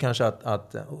 Jag tror kanske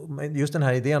att just den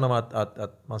här idén om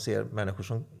att man ser människor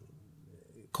som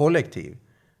kollektiv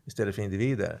istället för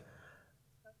individer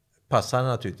passar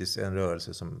naturligtvis en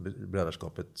rörelse som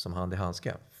brödraskapet som hand i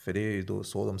handska. För det är ju då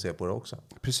så de ser på det också.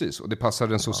 Precis, och det passar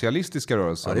den socialistiska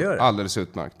rörelsen det. Alldeles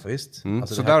utmärkt. Ja, visst.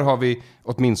 Alltså så där har vi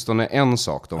åtminstone en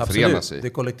sak de förenas i. Det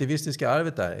kollektivistiska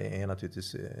arvet där är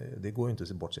naturligtvis, det går ju inte att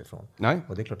se bort sig ifrån. Nej,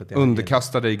 och det är klart att det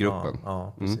underkastade i gruppen.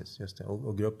 Ja, precis. Just det.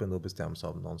 Och gruppen då bestäms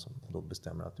av någon som då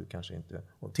bestämmer att du kanske inte...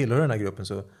 Och tillhör den här gruppen,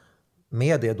 så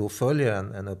med det då följer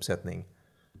en uppsättning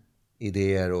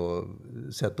idéer och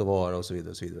sätt att vara och så vidare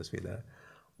och så vidare och så vidare.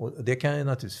 Och det kan ju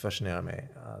naturligtvis fascinera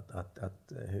mig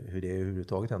att hur det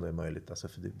överhuvudtaget ändå är möjligt. Alltså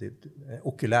för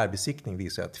okulär besiktning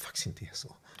visar att det faktiskt inte är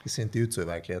så. Det ser inte ut så i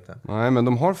verkligheten. Nej, men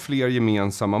de har fler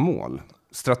gemensamma mål.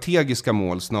 Strategiska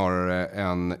mål snarare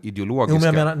än ideologiska.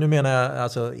 Jo, men nu menar jag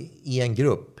alltså i en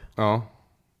grupp. Ja.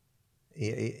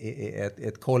 I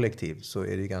ett kollektiv så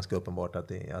är det ganska uppenbart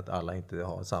att alla inte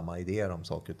har samma idéer om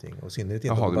saker och ting. Och synnerhet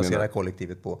inte om man baserar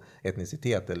kollektivet på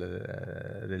etnicitet eller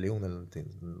religion eller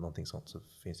någonting sånt, så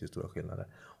finns det ju stora skillnader.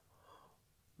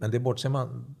 Men det bortser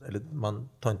man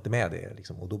tar inte med det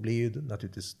liksom. Och då blir ju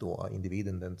naturligtvis då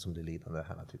individen den som blir lidande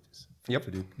här naturligtvis. Yep.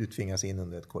 För du tvingas in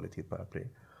under ett kollektivt paraply.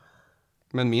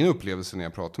 Men min upplevelse när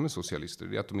jag pratar med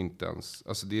socialister är att de inte ens...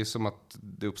 Alltså det är som att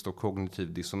det uppstår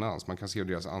kognitiv dissonans. Man kan se hur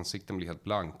deras ansikten blir helt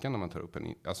blanka när man tar upp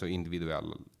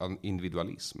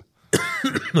individualism.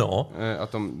 Ja.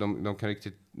 Att de kan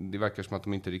riktigt... Det verkar som att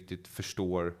de inte riktigt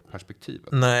förstår perspektivet.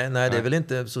 Nej, det är väl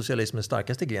inte socialismens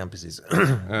starkaste gren precis.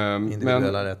 Men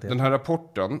den här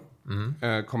rapporten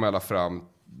kom alla fram...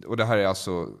 Och det här är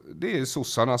alltså... Det är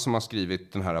sossarna som har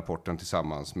skrivit den här rapporten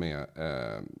tillsammans med...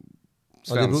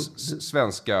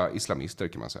 svenska islamister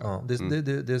kan man säga. Ja,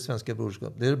 det är svenska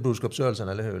broderskap. Det är broderskapsrörelsen,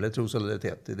 eller hur? Eller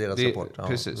trosolidaritet, det är deras rapport. Ja,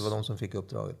 precis. Det var de som fick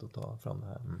uppdraget att ta fram det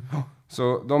här.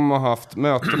 Så de har haft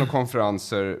möten och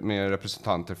konferenser med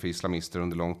representanter för islamister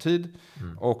under lång tid.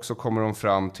 Och så kommer de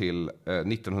fram till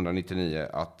 1999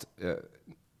 att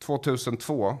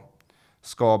 2002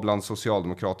 ska bland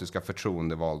socialdemokratiska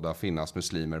förtroendevalda finnas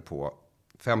muslimer på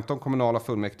 15 kommunala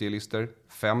fullmäktigelister,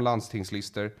 5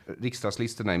 landstingslister,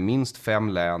 riksdagslistorna i minst 5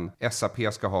 län.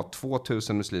 SAP ska ha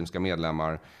 2000 muslimska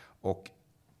medlemmar och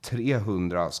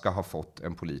 300 ska ha fått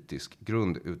en politisk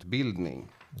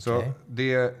grundutbildning. Okay. Så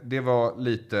det var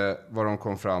lite vad de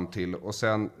kom fram till. Och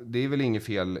sen, det är väl inget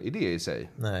fel i det i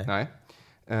sig. Nej.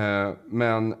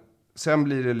 Men sen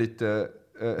blir det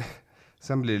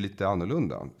lite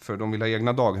annorlunda. För de vill ha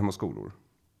egna daghem och skolor.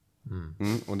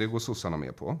 Och det går sossarna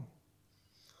med på.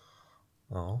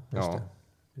 Ja, just det.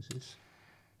 Precis.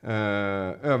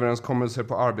 Överenskommelser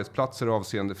på arbetsplatser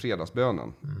avseende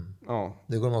fredagsbönen. Ja.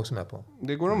 Det går de också med på.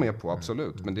 Det går de med på,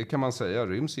 absolut. Men det kan man säga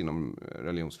ryms inom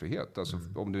religionsfrihet. Alltså,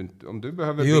 om du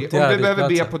behöver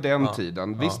be på den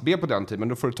tiden. Visst, be på den tiden, men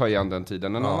då får du ta igen den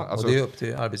tiden. Och det är upp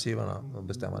till arbetsgivarna att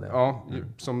bestämma det. Ja,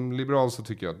 som liberal så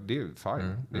tycker jag att det är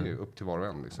fine. Det är upp till var och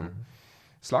en. Liksom.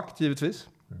 Slakt, givetvis.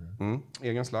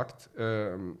 Egen slakt.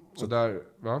 Och där,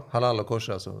 va? Halal och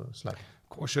kosher, alltså slakt.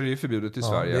 Kosher är ju förbjudet i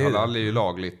Sverige. Halal är ju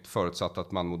lagligt förutsatt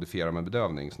att man modifierar med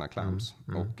bedövning, såna clams.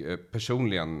 Och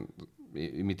personligen,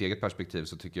 i mitt eget perspektiv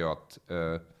så tycker jag att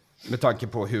med tanke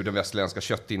på hur den västerländska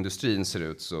köttindustrin ser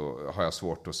ut så har jag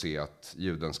svårt att se att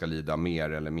juden ska lida mer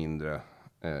eller mindre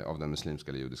av den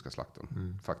muslimska eller judiska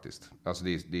slakten. Faktiskt. Alltså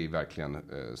det är verkligen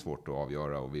svårt att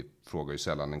avgöra och vi frågar ju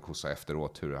sällan en kossa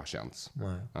efteråt hur det har känts.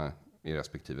 I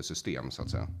respektive system så att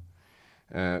säga.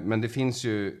 Men det finns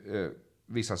ju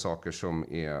vissa saker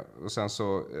som är... Och sen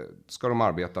så ska de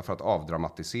arbeta för att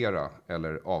avdramatisera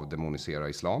eller avdemonisera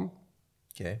islam.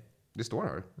 Okay. Det står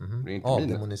här. Det är inte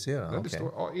avdemonisera? Det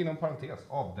står inom parentes,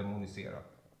 avdemonisera.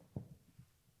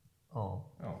 Ja.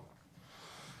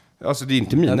 Alltså det är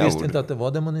inte mina ord. Jag visste inte att det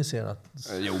var demoniserat.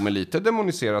 Jo, men lite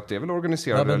demoniserat. Det är väl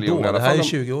organiserad religion. Det här är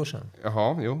 20 år sedan.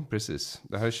 Jaha, jo, precis.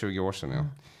 Det här är 20 år sedan, ja.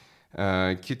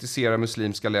 Kritisera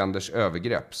muslimska länders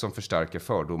övergrepp som förstärker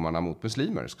fördomarna mot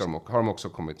muslimer. Har de också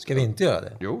kommit. Ska vi inte göra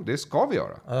det? Jo, det ska vi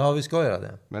göra. Ja, vi ska göra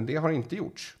det. Men det har inte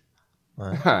gjorts.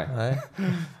 Nej.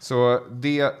 Så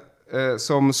det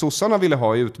som sossarna ville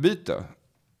ha i utbyte,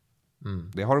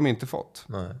 det har de inte fått.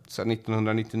 Sedan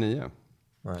 1999.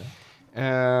 Nej.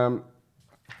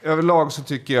 Överlag så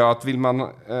tycker jag att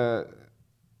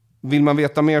vill man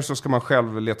veta mer så ska man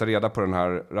själv leta reda på den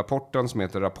här rapporten som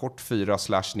heter Rapport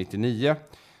 4/99.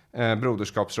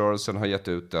 Broderskapsrörelsen har gett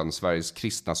ut den, Sveriges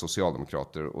kristna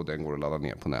socialdemokrater, och den går att ladda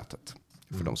ner på nätet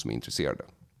för de som är intresserade.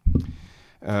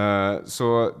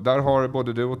 Så där har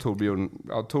både du och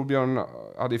Torbjörn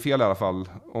hade fel i alla fall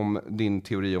om din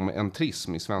teori om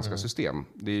entrism i svenska system.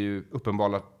 Det är ju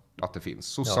uppenbart att det finns.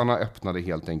 Sossarna öppnade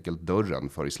helt enkelt dörren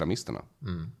för islamisterna.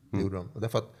 Det gjorde de. Och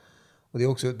därför att, och det är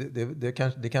också,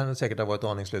 det kan säkert ha varit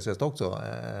aningslöshet också,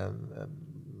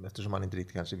 eftersom man inte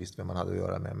riktigt kanske visste vem man hade att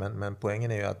göra med. Men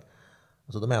poängen är ju att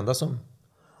alltså de enda som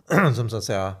så att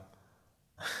säga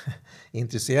är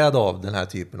intresserade av den här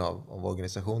typen av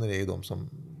organisationer är ju de som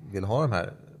vill ha de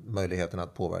här möjligheterna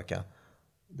att påverka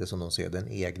det som de ser, den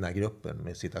egna gruppen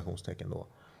med citationstecken då,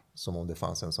 som om det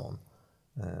fanns en sån.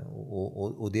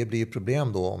 Och det blir ju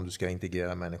problem då om du ska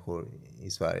integrera människor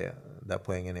i Sverige, där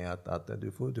poängen är att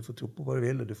du får tro på vad du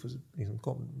vill och du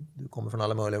kommer från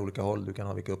alla möjliga olika håll, du kan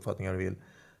ha vilka uppfattningar du vill,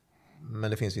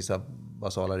 men det finns vissa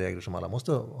basala regler som alla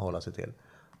måste hålla sig till.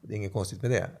 Det är inget konstigt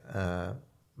med det,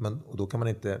 men och då kan man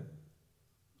inte,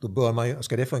 då bör man ju,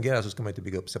 ska det fungera så ska man inte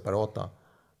bygga upp separata,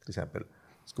 till exempel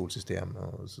skolsystem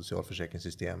och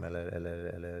socialförsäkringssystem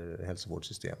eller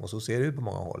hälsovårdssystem, och så ser det ut på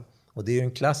många håll. Och det är ju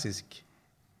ett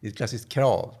klassiskt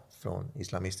krav från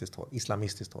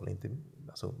islamistiskt håll. Inte,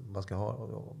 alltså, man ska ha,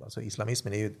 alltså,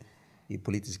 islamismen är ju i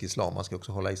politisk islam. Man ska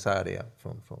också hålla isär det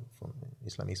från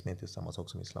islamism är inte samma sak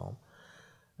som islam.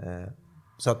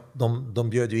 Så att de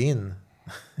bjöd ju in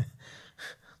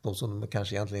de som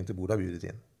kanske egentligen inte borde ha bjudit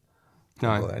in.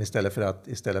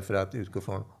 Istället för att utgå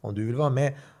från, om du vill vara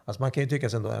med, alltså man kan ju tycka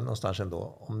sig någonstans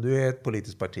ändå, om du är ett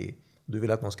politiskt parti, du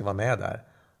vill att någon ska vara med där,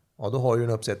 ja, då har du en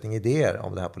uppsättning idéer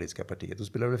om det här politiska partiet. Då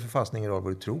spelar det för fast ingen roll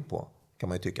vad du tror på, kan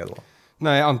man ju tycka då.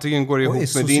 Nej, antingen går det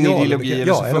ihop med din ideologi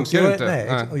eller så funkar det inte.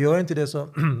 Nej, och gör inte det så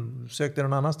sök dig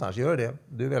någon annanstans. Gör det,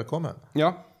 du är välkommen.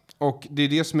 Ja, och det är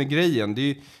det som är grejen. Det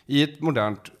är, i ett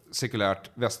modernt sekulärt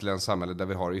västerländskt samhälle där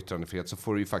vi har yttrandefrihet så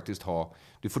får du ju faktiskt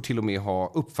du får till och med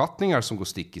ha uppfattningar som går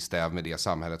stick i stäv med det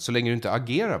samhället så länge du inte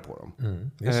agerar på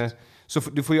dem. Så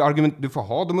du får du får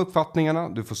ha de uppfattningarna,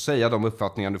 du får säga de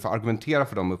uppfattningarna, du får argumentera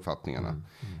för de uppfattningarna.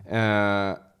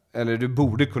 Eller du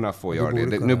borde kunna få göra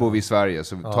det. Nu bor vi i Sverige,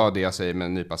 så ta det jag säger med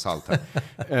en nypa salt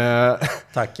här.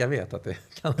 Tack, jag vet att det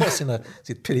kan ha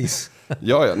sitt pris.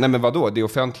 Ja, nej men vadå? Det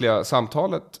offentliga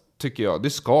samtalet tycker jag, det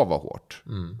ska vara hårt.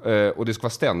 Och det ska vara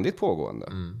ständigt pågående.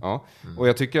 Och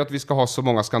jag tycker att vi ska ha så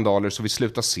många skandaler så vi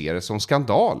slutar se det som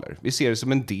skandaler. Vi ser det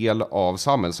som en del av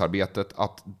samhällsarbetet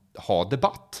att ha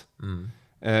debatt.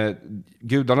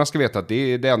 Gudarna ska veta att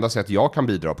det är det enda sätt jag kan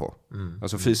bidra på.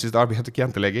 Alltså fysiskt arbete kan jag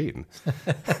inte lägga in.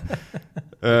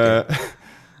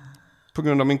 På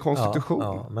grund av min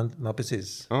konstitution. Men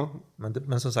precis.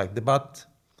 Men som sagt, debatt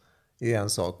är en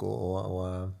sak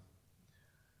och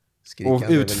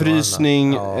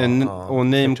utfrysning och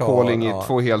namecalling är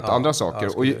två helt andra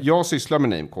saker. Och jag sysslar med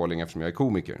namecalling eftersom jag är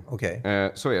komiker.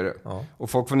 Så är det. Och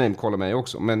folk får namecalla mig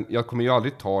också. Men jag kommer ju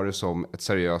aldrig ta det som ett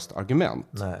seriöst argument.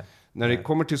 När det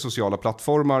kommer till sociala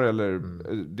plattformar eller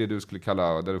det du skulle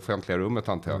kalla det offentliga rummet,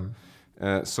 antar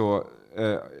jag. Så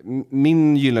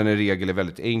min gyllene regel är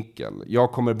väldigt enkel.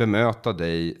 Jag kommer bemöta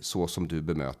dig så som du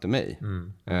bemöter mig.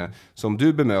 Så om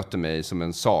du bemöter mig som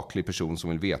en saklig person som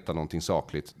vill veta någonting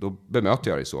sakligt, då bemöter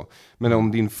jag dig så. Men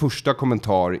om din första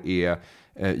kommentar är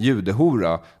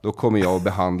judehora, då kommer jag att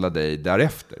behandla dig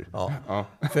därefter.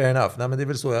 Fair enough. Nej, men det är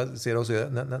väl så jag ser det också.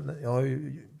 Jag har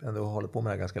ju ändå hållit på med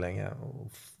det här ganska länge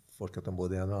och forskat om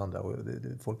både en och andra. Och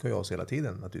folk har ju av sig hela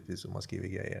tiden naturligtvis om man skriver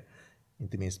grejer.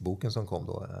 Inte minst boken som kom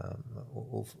då.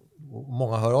 Och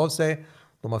många hör av sig.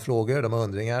 De har frågor, de har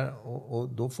undringar. Och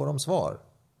då får de svar.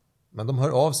 Men de hör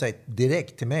av sig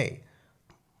direkt till mig.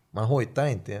 Man hojtar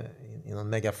inte i någon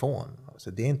megafon.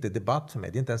 Alltså det är inte debatt för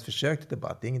mig. Det är inte ens försök till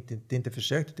debatt. Det är inte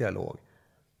försök till dialog.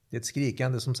 Det är ett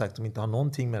skrikande som sagt som inte har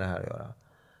någonting med det här att göra.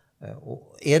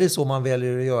 Och är det så man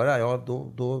väljer att göra,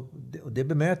 då det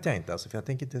bemöter jag inte. Alltså, för jag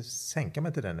tänker inte sänka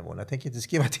mig till den nivån. Jag tänker inte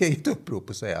skriva ett eget upprop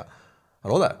och säga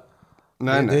hallå där.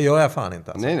 Nej. Det gör jag fan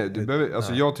inte. Alltså. Nej. Du behöver,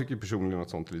 alltså, jag tycker personligen att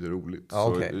sånt är lite roligt.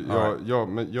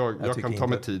 Jag kan ta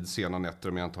mig tid sena nätter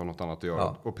om jag inte har något annat att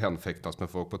göra. Och pennfäktas med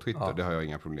folk på Twitter. Det har jag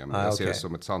inga problem med. Jag ser det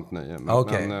som ett sant nöje.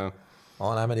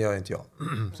 Men det gör inte jag.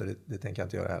 Så det tänker jag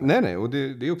inte göra heller. Nej. Och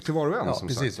det är upp till var och en som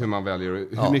sagt. Hur man väljer,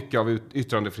 hur mycket av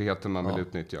yttrandefriheten man vill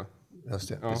utnyttja. Just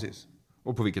det, precis.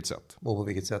 Och på vilket sätt. Och på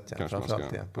vilket sätt, ja. Framförallt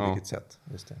det. På vilket sätt,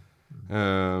 just det.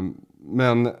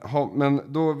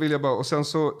 Men då vill jag bara, och sen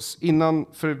så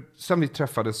sen vi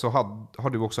träffades så har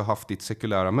du också haft ditt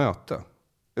sekulära möte.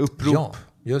 Upprop. Ja,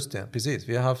 just det, precis.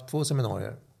 Vi har haft 2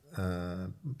 seminarier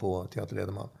på Teater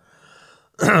Lederman.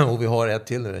 Och vi har ett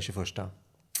till nu den 21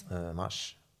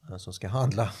 mars som ska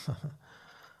handla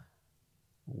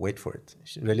wait for it,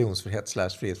 religionsfrihet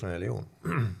 / frihet från religion.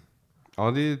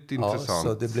 Ja, det är intressant.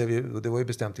 Så det var ju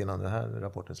bestämt innan den här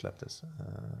rapporten släpptes.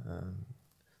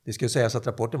 Det ska ju sägas att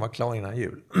rapporten var klar innan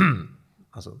jul.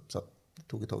 Alltså, så att det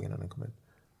tog ett tag innan den kom ut.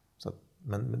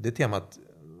 Men det temat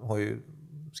har ju,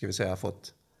 ska vi säga,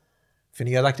 fått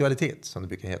förnyad aktualitet, som det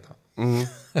brukar heta.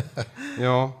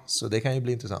 Ja. Så det kan ju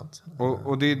bli intressant.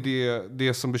 Och det är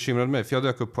det som bekymrade mig. För jag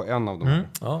dök upp på en av dem.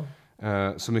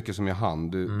 Så mycket som jag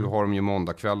hann. Du har dem ju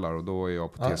måndagkvällar och då är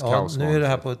jag på TS Kaos. Nu är det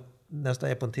här nästa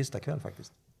är på en tisdagkväll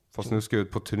faktiskt. Fast nu ska jag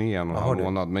ut på turné en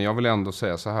månad. Men jag vill ändå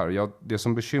säga så här. Det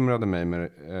som bekymrade mig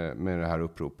med det här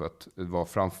uppropet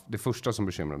var det första som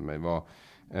bekymrade mig var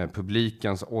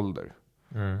publikens ålder.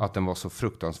 Att den var så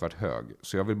fruktansvärt hög.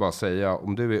 Så jag vill bara säga,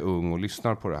 om du är ung och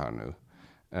lyssnar på det här nu.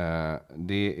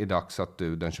 Det är dags att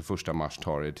du den 21 mars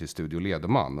tar dig till Studio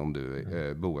Lederman om du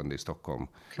är boende i Stockholm.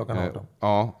 Klockan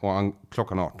 18.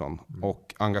 Klockan 18.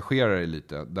 Och engagera dig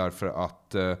lite. Därför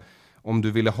att om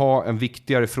du ville ha en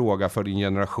viktigare fråga för din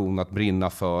generation att brinna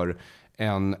för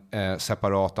än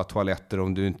separata toaletter,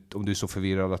 om du är så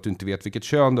förvirrad att du inte vet vilket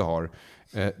kön du har,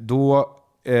 då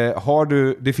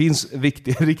det finns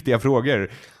riktiga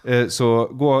frågor. Så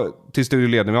gå till Studio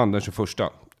Lederman den 21.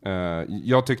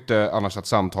 Jag tyckte annars att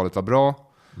samtalet var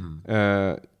bra.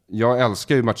 Jag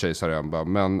älskar ju Maciej Zaremba,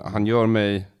 men han gör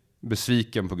mig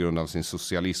besviken på grund av sin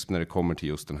socialism när det kommer till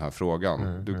just den här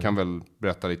frågan. Du kan väl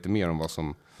berätta lite mer om vad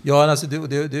som... Ja, alltså det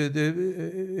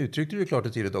uttryckte du klart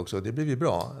och tydligt också. Det blev ju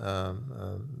bra.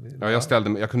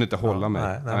 Jag kunde inte hålla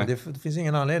mig. Nej. Men det finns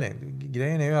ingen anledning.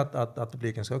 Grejen är ju att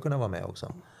publiken ska kunna vara med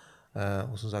också.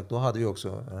 Och som sagt, då hade vi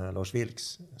också Lars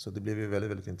Vilks. Så det blev ju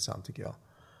väldigt, väldigt intressant tycker jag.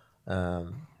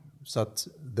 Så att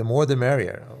the more the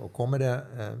merrier. Och kommer det...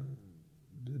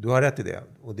 du har rätt i det.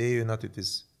 Och det är ju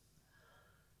naturligtvis...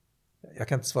 Jag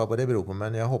kan inte svara på vad det beror på,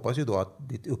 men jag hoppas ju då att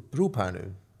ditt upprop här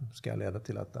nu ska leda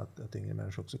till att yngre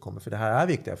människor också kommer. För det här är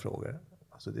viktiga frågor.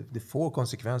 Alltså det får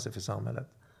konsekvenser för samhället.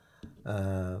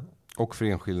 Och för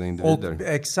enskilda individer. Och,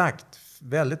 exakt.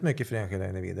 Väldigt mycket för enskilda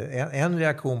individer. En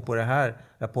reaktion på det här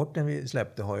rapporten vi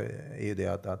släppte är ju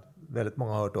det att väldigt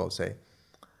många har hört av sig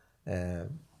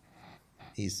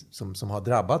som har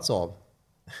drabbats av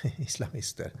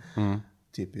islamister.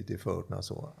 Typ ute i förorterna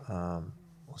så.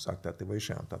 Och sagt att det var ju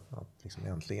skönt att liksom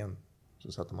äntligen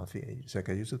så satte man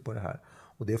sökarljuset på det här.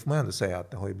 Och det får man ändå säga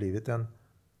att det har ju blivit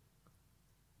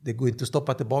det går inte att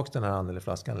stoppa tillbaka den här andra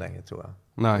flaskan längre, tror jag.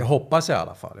 Nej. Jag hoppas i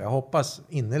alla fall. Jag hoppas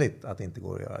innerligt att det inte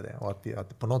går att göra det. Och att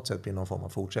det på något sätt blir någon form av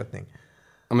fortsättning.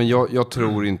 Ja, men jag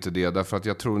tror inte det. Därför att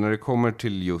jag tror när det kommer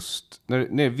till just... När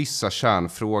det är vissa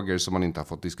kärnfrågor som man inte har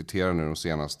fått diskutera nu de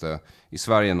senaste... I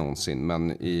Sverige någonsin,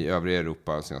 men i övriga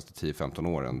Europa de senaste 10-15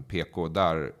 åren. PK,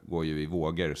 där går ju i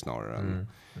vågor snarare än...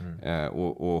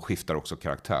 Och skiftar också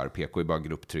karaktär. PK är bara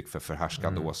grupptryck för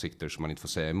förhärskande åsikter som man inte får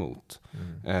säga emot.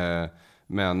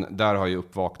 Men där har ju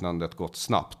uppvaknandet gått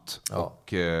snabbt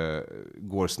och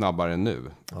går snabbare nu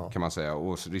kan man säga.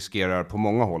 Och riskerar på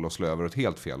många håll att slå över åt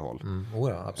helt fel håll.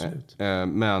 Ja, absolut.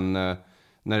 Men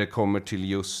när det kommer till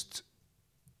just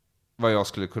vad jag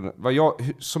skulle kunna...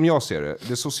 som jag ser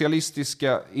det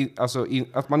socialistiska...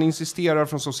 att man insisterar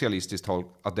från socialistiskt håll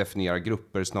att definiera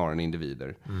grupper snarare än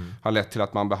individer. Har lett till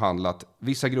att man behandlat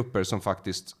vissa grupper som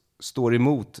faktiskt står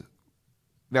emot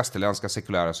västerländska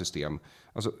sekulära system.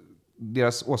 Alltså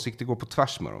deras åsikter går på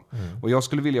tvärs med dem. Och jag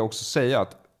skulle vilja också säga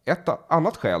att ett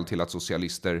annat skäl till att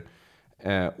socialister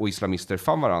och islamister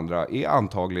fann varandra är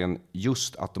antagligen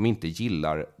just att de inte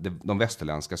gillar de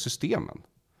västerländska systemen.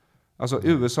 Alltså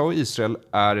USA och Israel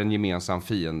är en gemensam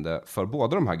fiende för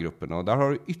båda de här grupperna, och där har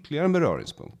du ytterligare en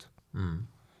beröringspunkt.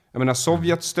 Jag menar,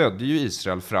 Sovjet stödde ju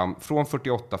Israel från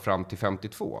 48 fram till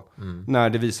 52. När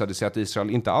det visade sig att Israel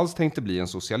inte alls tänkte bli en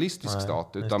socialistisk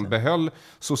stat, utan behöll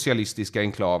socialistiska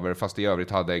enklaver fast i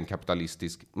övrigt hade en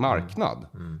kapitalistisk marknad.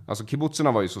 Alltså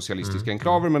kibbutzerna var ju socialistiska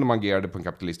enklaver, men de agerade på en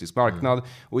kapitalistisk marknad.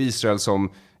 Och Israel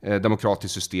som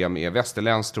demokratiskt system är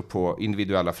västerländskt och på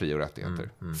individuella fri- och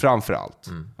rättigheter. Framför allt.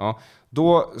 Ja.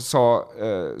 Då sa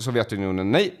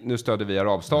Sovjetunionen nej, nu stödde vi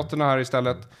arabstaterna här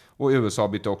istället. Och USA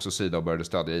bytte också sida och började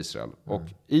stödja Israel. Och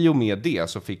i och med det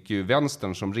så fick ju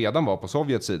vänstern, som redan var på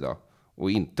Sovjets sida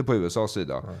och inte på USAs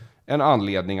sida, en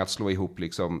anledning att slå ihop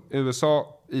liksom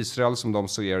USA, Israel, som de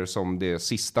ser som det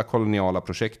sista koloniala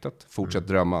projektet. Fortsätt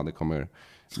drömma, det kommer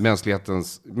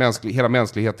hela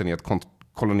mänskligheten är ett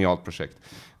kolonialt projekt.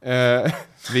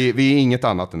 Vi är inget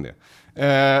annat än det.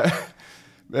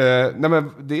 Nej,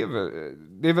 men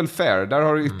det är väl fair. Där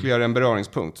har du ytterligare en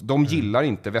beröringspunkt. De gillar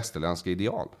inte västerländska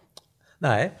ideal.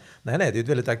 Nej, det är ett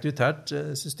väldigt auktoritärt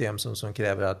system som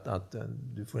kräver att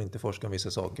du får inte forska om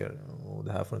vissa saker och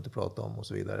det här får du inte prata om och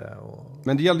så vidare.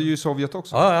 Men det gäller ju i Sovjet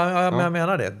också. Ja, men jag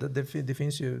menar det. Det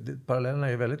finns ju, parallellerna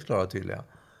är ju väldigt klara och tydliga.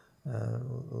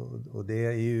 Och det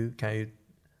är ju,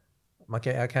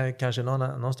 jag kan kanske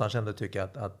någonstans ändå tycka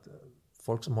att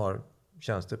folk som har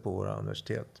tjänster på våra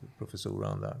universitet, professorer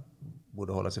och andra,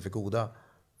 borde hålla sig för goda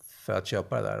för att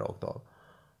köpa det där rakt av.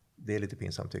 Det är lite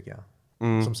pinsamt, tycker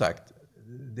jag. Som sagt,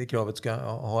 det kravet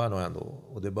har jag nog ändå,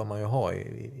 och det bör man ju ha.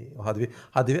 Och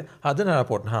hade den här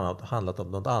rapporten handlat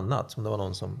om något annat, som det var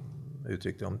någon som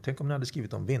uttryckte om, tänk om ni hade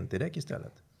skrivit om vinterdäck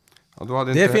istället.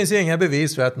 Ja, finns ju inga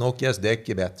bevis för att Nokias däck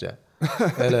är bättre.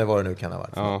 Eller vad det nu kan ha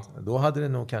varit. Då hade det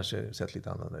nog kanske sett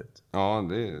lite annorlunda ut.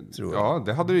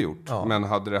 Det hade det gjort. Ja. Men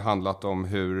hade det handlat om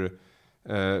hur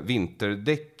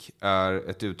vinterdäck är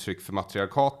ett uttryck för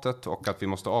matriarkatet och att vi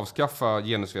måste avskaffa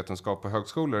genusvetenskap på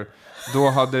högskolor, då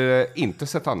hade det inte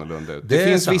sett annorlunda ut.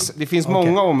 Det finns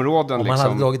många områden. Om man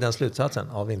hade dragit den slutsatsen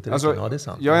av vinterdäcken, det är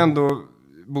sant. Jag har ändå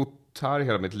bott här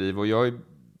hela mitt liv, och jag har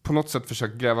på något sätt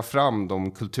försökt gräva fram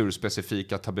de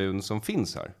kulturspecifika tabun som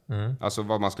finns här. Alltså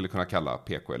vad man skulle kunna kalla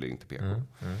PK eller inte PK.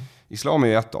 Islam är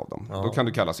ju ett av dem. Då kan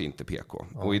du kallas inte PK.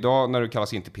 Och idag när du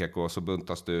kallas inte PK så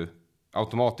buntas du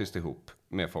automatiskt ihop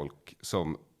med folk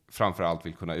som framförallt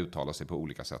vill kunna uttala sig på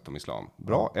olika sätt om islam.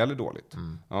 Bra eller dåligt.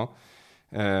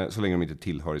 Så länge de inte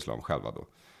tillhör islam själva då.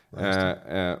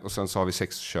 Och sen så har vi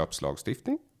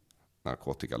sexköpslagstiftning,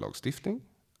 narkotikalagstiftning,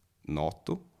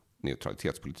 NATO,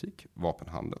 neutralitetspolitik,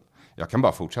 vapenhandel. Jag kan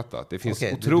bara fortsätta. Det finns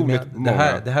otroligt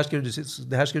många... Det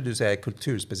här skulle du säga är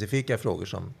kulturspecifika frågor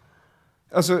som...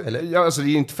 Alltså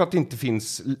det är inte för att det inte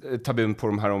finns tabun på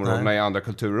de här områdena i andra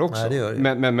kulturer också.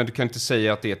 Nej, men du kan inte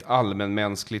säga att det är ett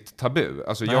allmänmänskligt tabu.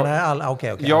 Alltså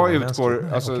jag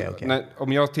utgår...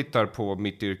 Om jag tittar på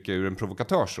mitt yrke ur en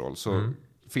provokatörsroll, så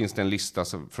finns det en lista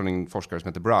från en forskare som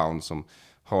heter Brown som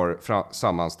har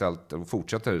sammanställt och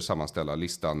fortsätter sammanställa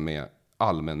listan med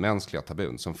allmänmänskliga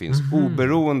tabun som finns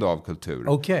oberoende av kultur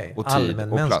och tid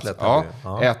och plats.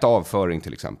 Äta avföring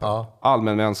till exempel.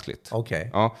 Allmänmänskligt.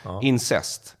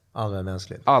 Incest.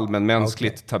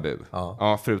 Allmänmänskligt tabu.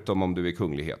 Förutom om du är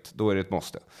kunglighet. Då är det ett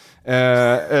måste.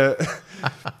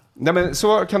 Nej, men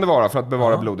så kan det vara för att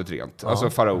bevara blodet rent. Alltså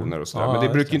faraoner och sådär. Men det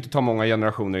brukar inte ta många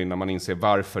generationer innan man inser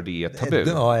varför det är tabu.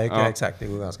 Exakt. Det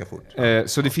går ganska fort.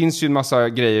 Så det finns ju en massa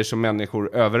grejer som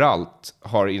människor överallt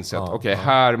har insett.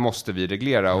 Här måste vi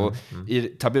reglera. Och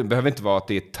tabu behöver inte vara att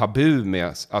det är tabu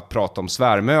med att prata om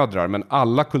svärmödrar. Men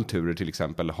alla kulturer till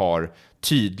exempel har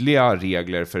tydliga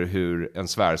regler för hur en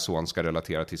svärson ska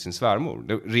relatera till sin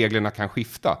svärmor. Reglerna kan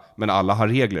skifta, men alla har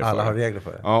regler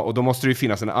för det. Ja, och då måste det ju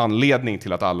finnas en anledning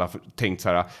till att alla tänkt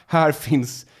så här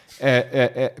finns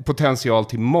potential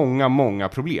till många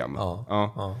problem.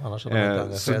 Annars har man inte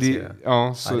engagerat sig.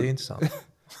 Det är intressant.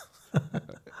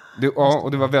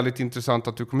 Och det var väldigt intressant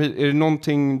att du kom hit. Är det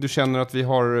någonting du känner att vi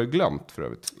har glömt för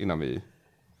övrigt innan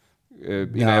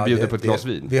jag bjuder på ett glas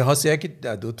vin? Vi har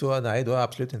säkert, då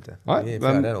absolut inte. Vi är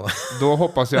färdiga då. Då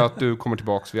hoppas jag att du kommer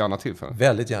tillbaka vid annat tillfälle.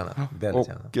 Väldigt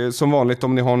gärna. Som vanligt,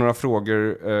 om ni har några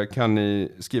frågor kan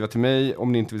ni skriva till mig.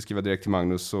 Om ni inte vill skriva direkt till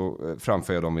Magnus så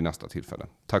framför jag dem vid nästa tillfälle.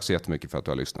 Tack så jättemycket för att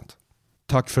du har lyssnat.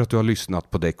 Tack för att du har lyssnat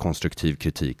på Dekonstruktiv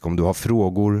kritik. Om du har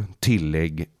frågor,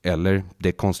 tillägg eller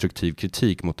dekonstruktiv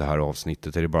kritik mot det här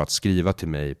avsnittet är det bara att skriva till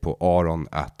mig på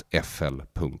aron@fl.am.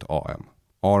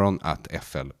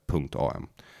 aron@fl.am.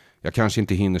 Jag kanske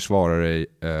inte hinner svara dig,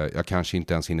 jag kanske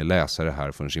inte ens hinner läsa det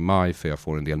här förrän i maj för jag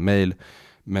får en del mejl.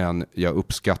 Men jag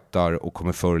uppskattar och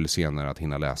kommer förr eller senare att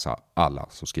hinna läsa alla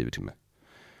som skriver till mig.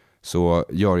 Så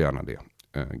gör gärna det.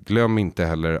 Glöm inte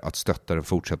heller att stötta den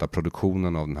fortsatta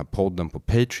produktionen av den här podden på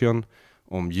Patreon.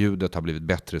 Om ljudet har blivit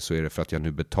bättre så är det för att jag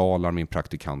nu betalar min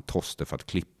praktikant Toste för att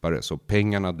klippa det. Så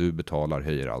pengarna du betalar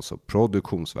höjer alltså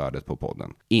produktionsvärdet på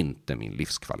podden, inte min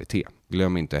livskvalitet.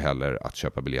 Glöm inte heller att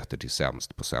köpa biljetter till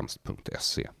Sämst på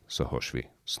sämst.se, så hörs vi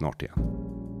snart igen.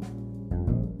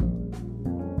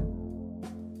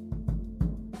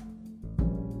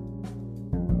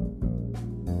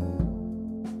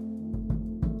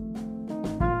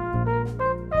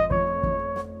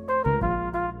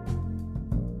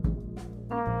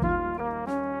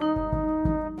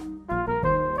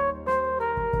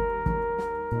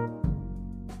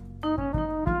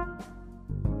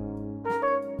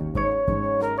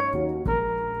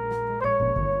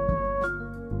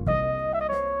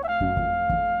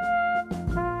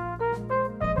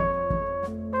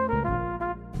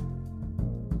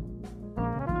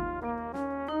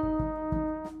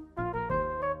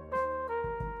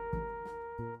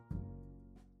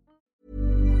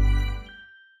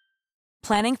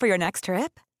 Planning for your next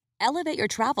trip? Elevate your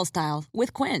travel style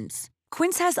with Quince.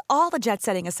 Quince has all the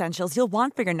jet-setting essentials you'll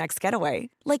want for your next getaway,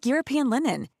 like European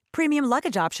linen, premium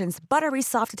luggage options, buttery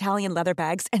soft Italian leather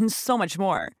bags, and so much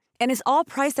more. And is all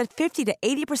priced at 50 to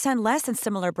 80% less than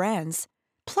similar brands.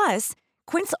 Plus,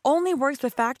 Quince only works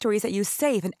with factories that use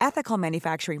safe and ethical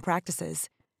manufacturing practices.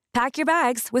 Pack your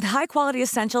bags with high-quality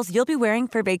essentials you'll be wearing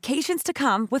for vacations to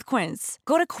come with Quince.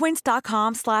 Go to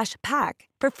quince.com/pack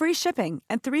for free shipping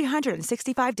and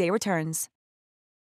 365-day returns.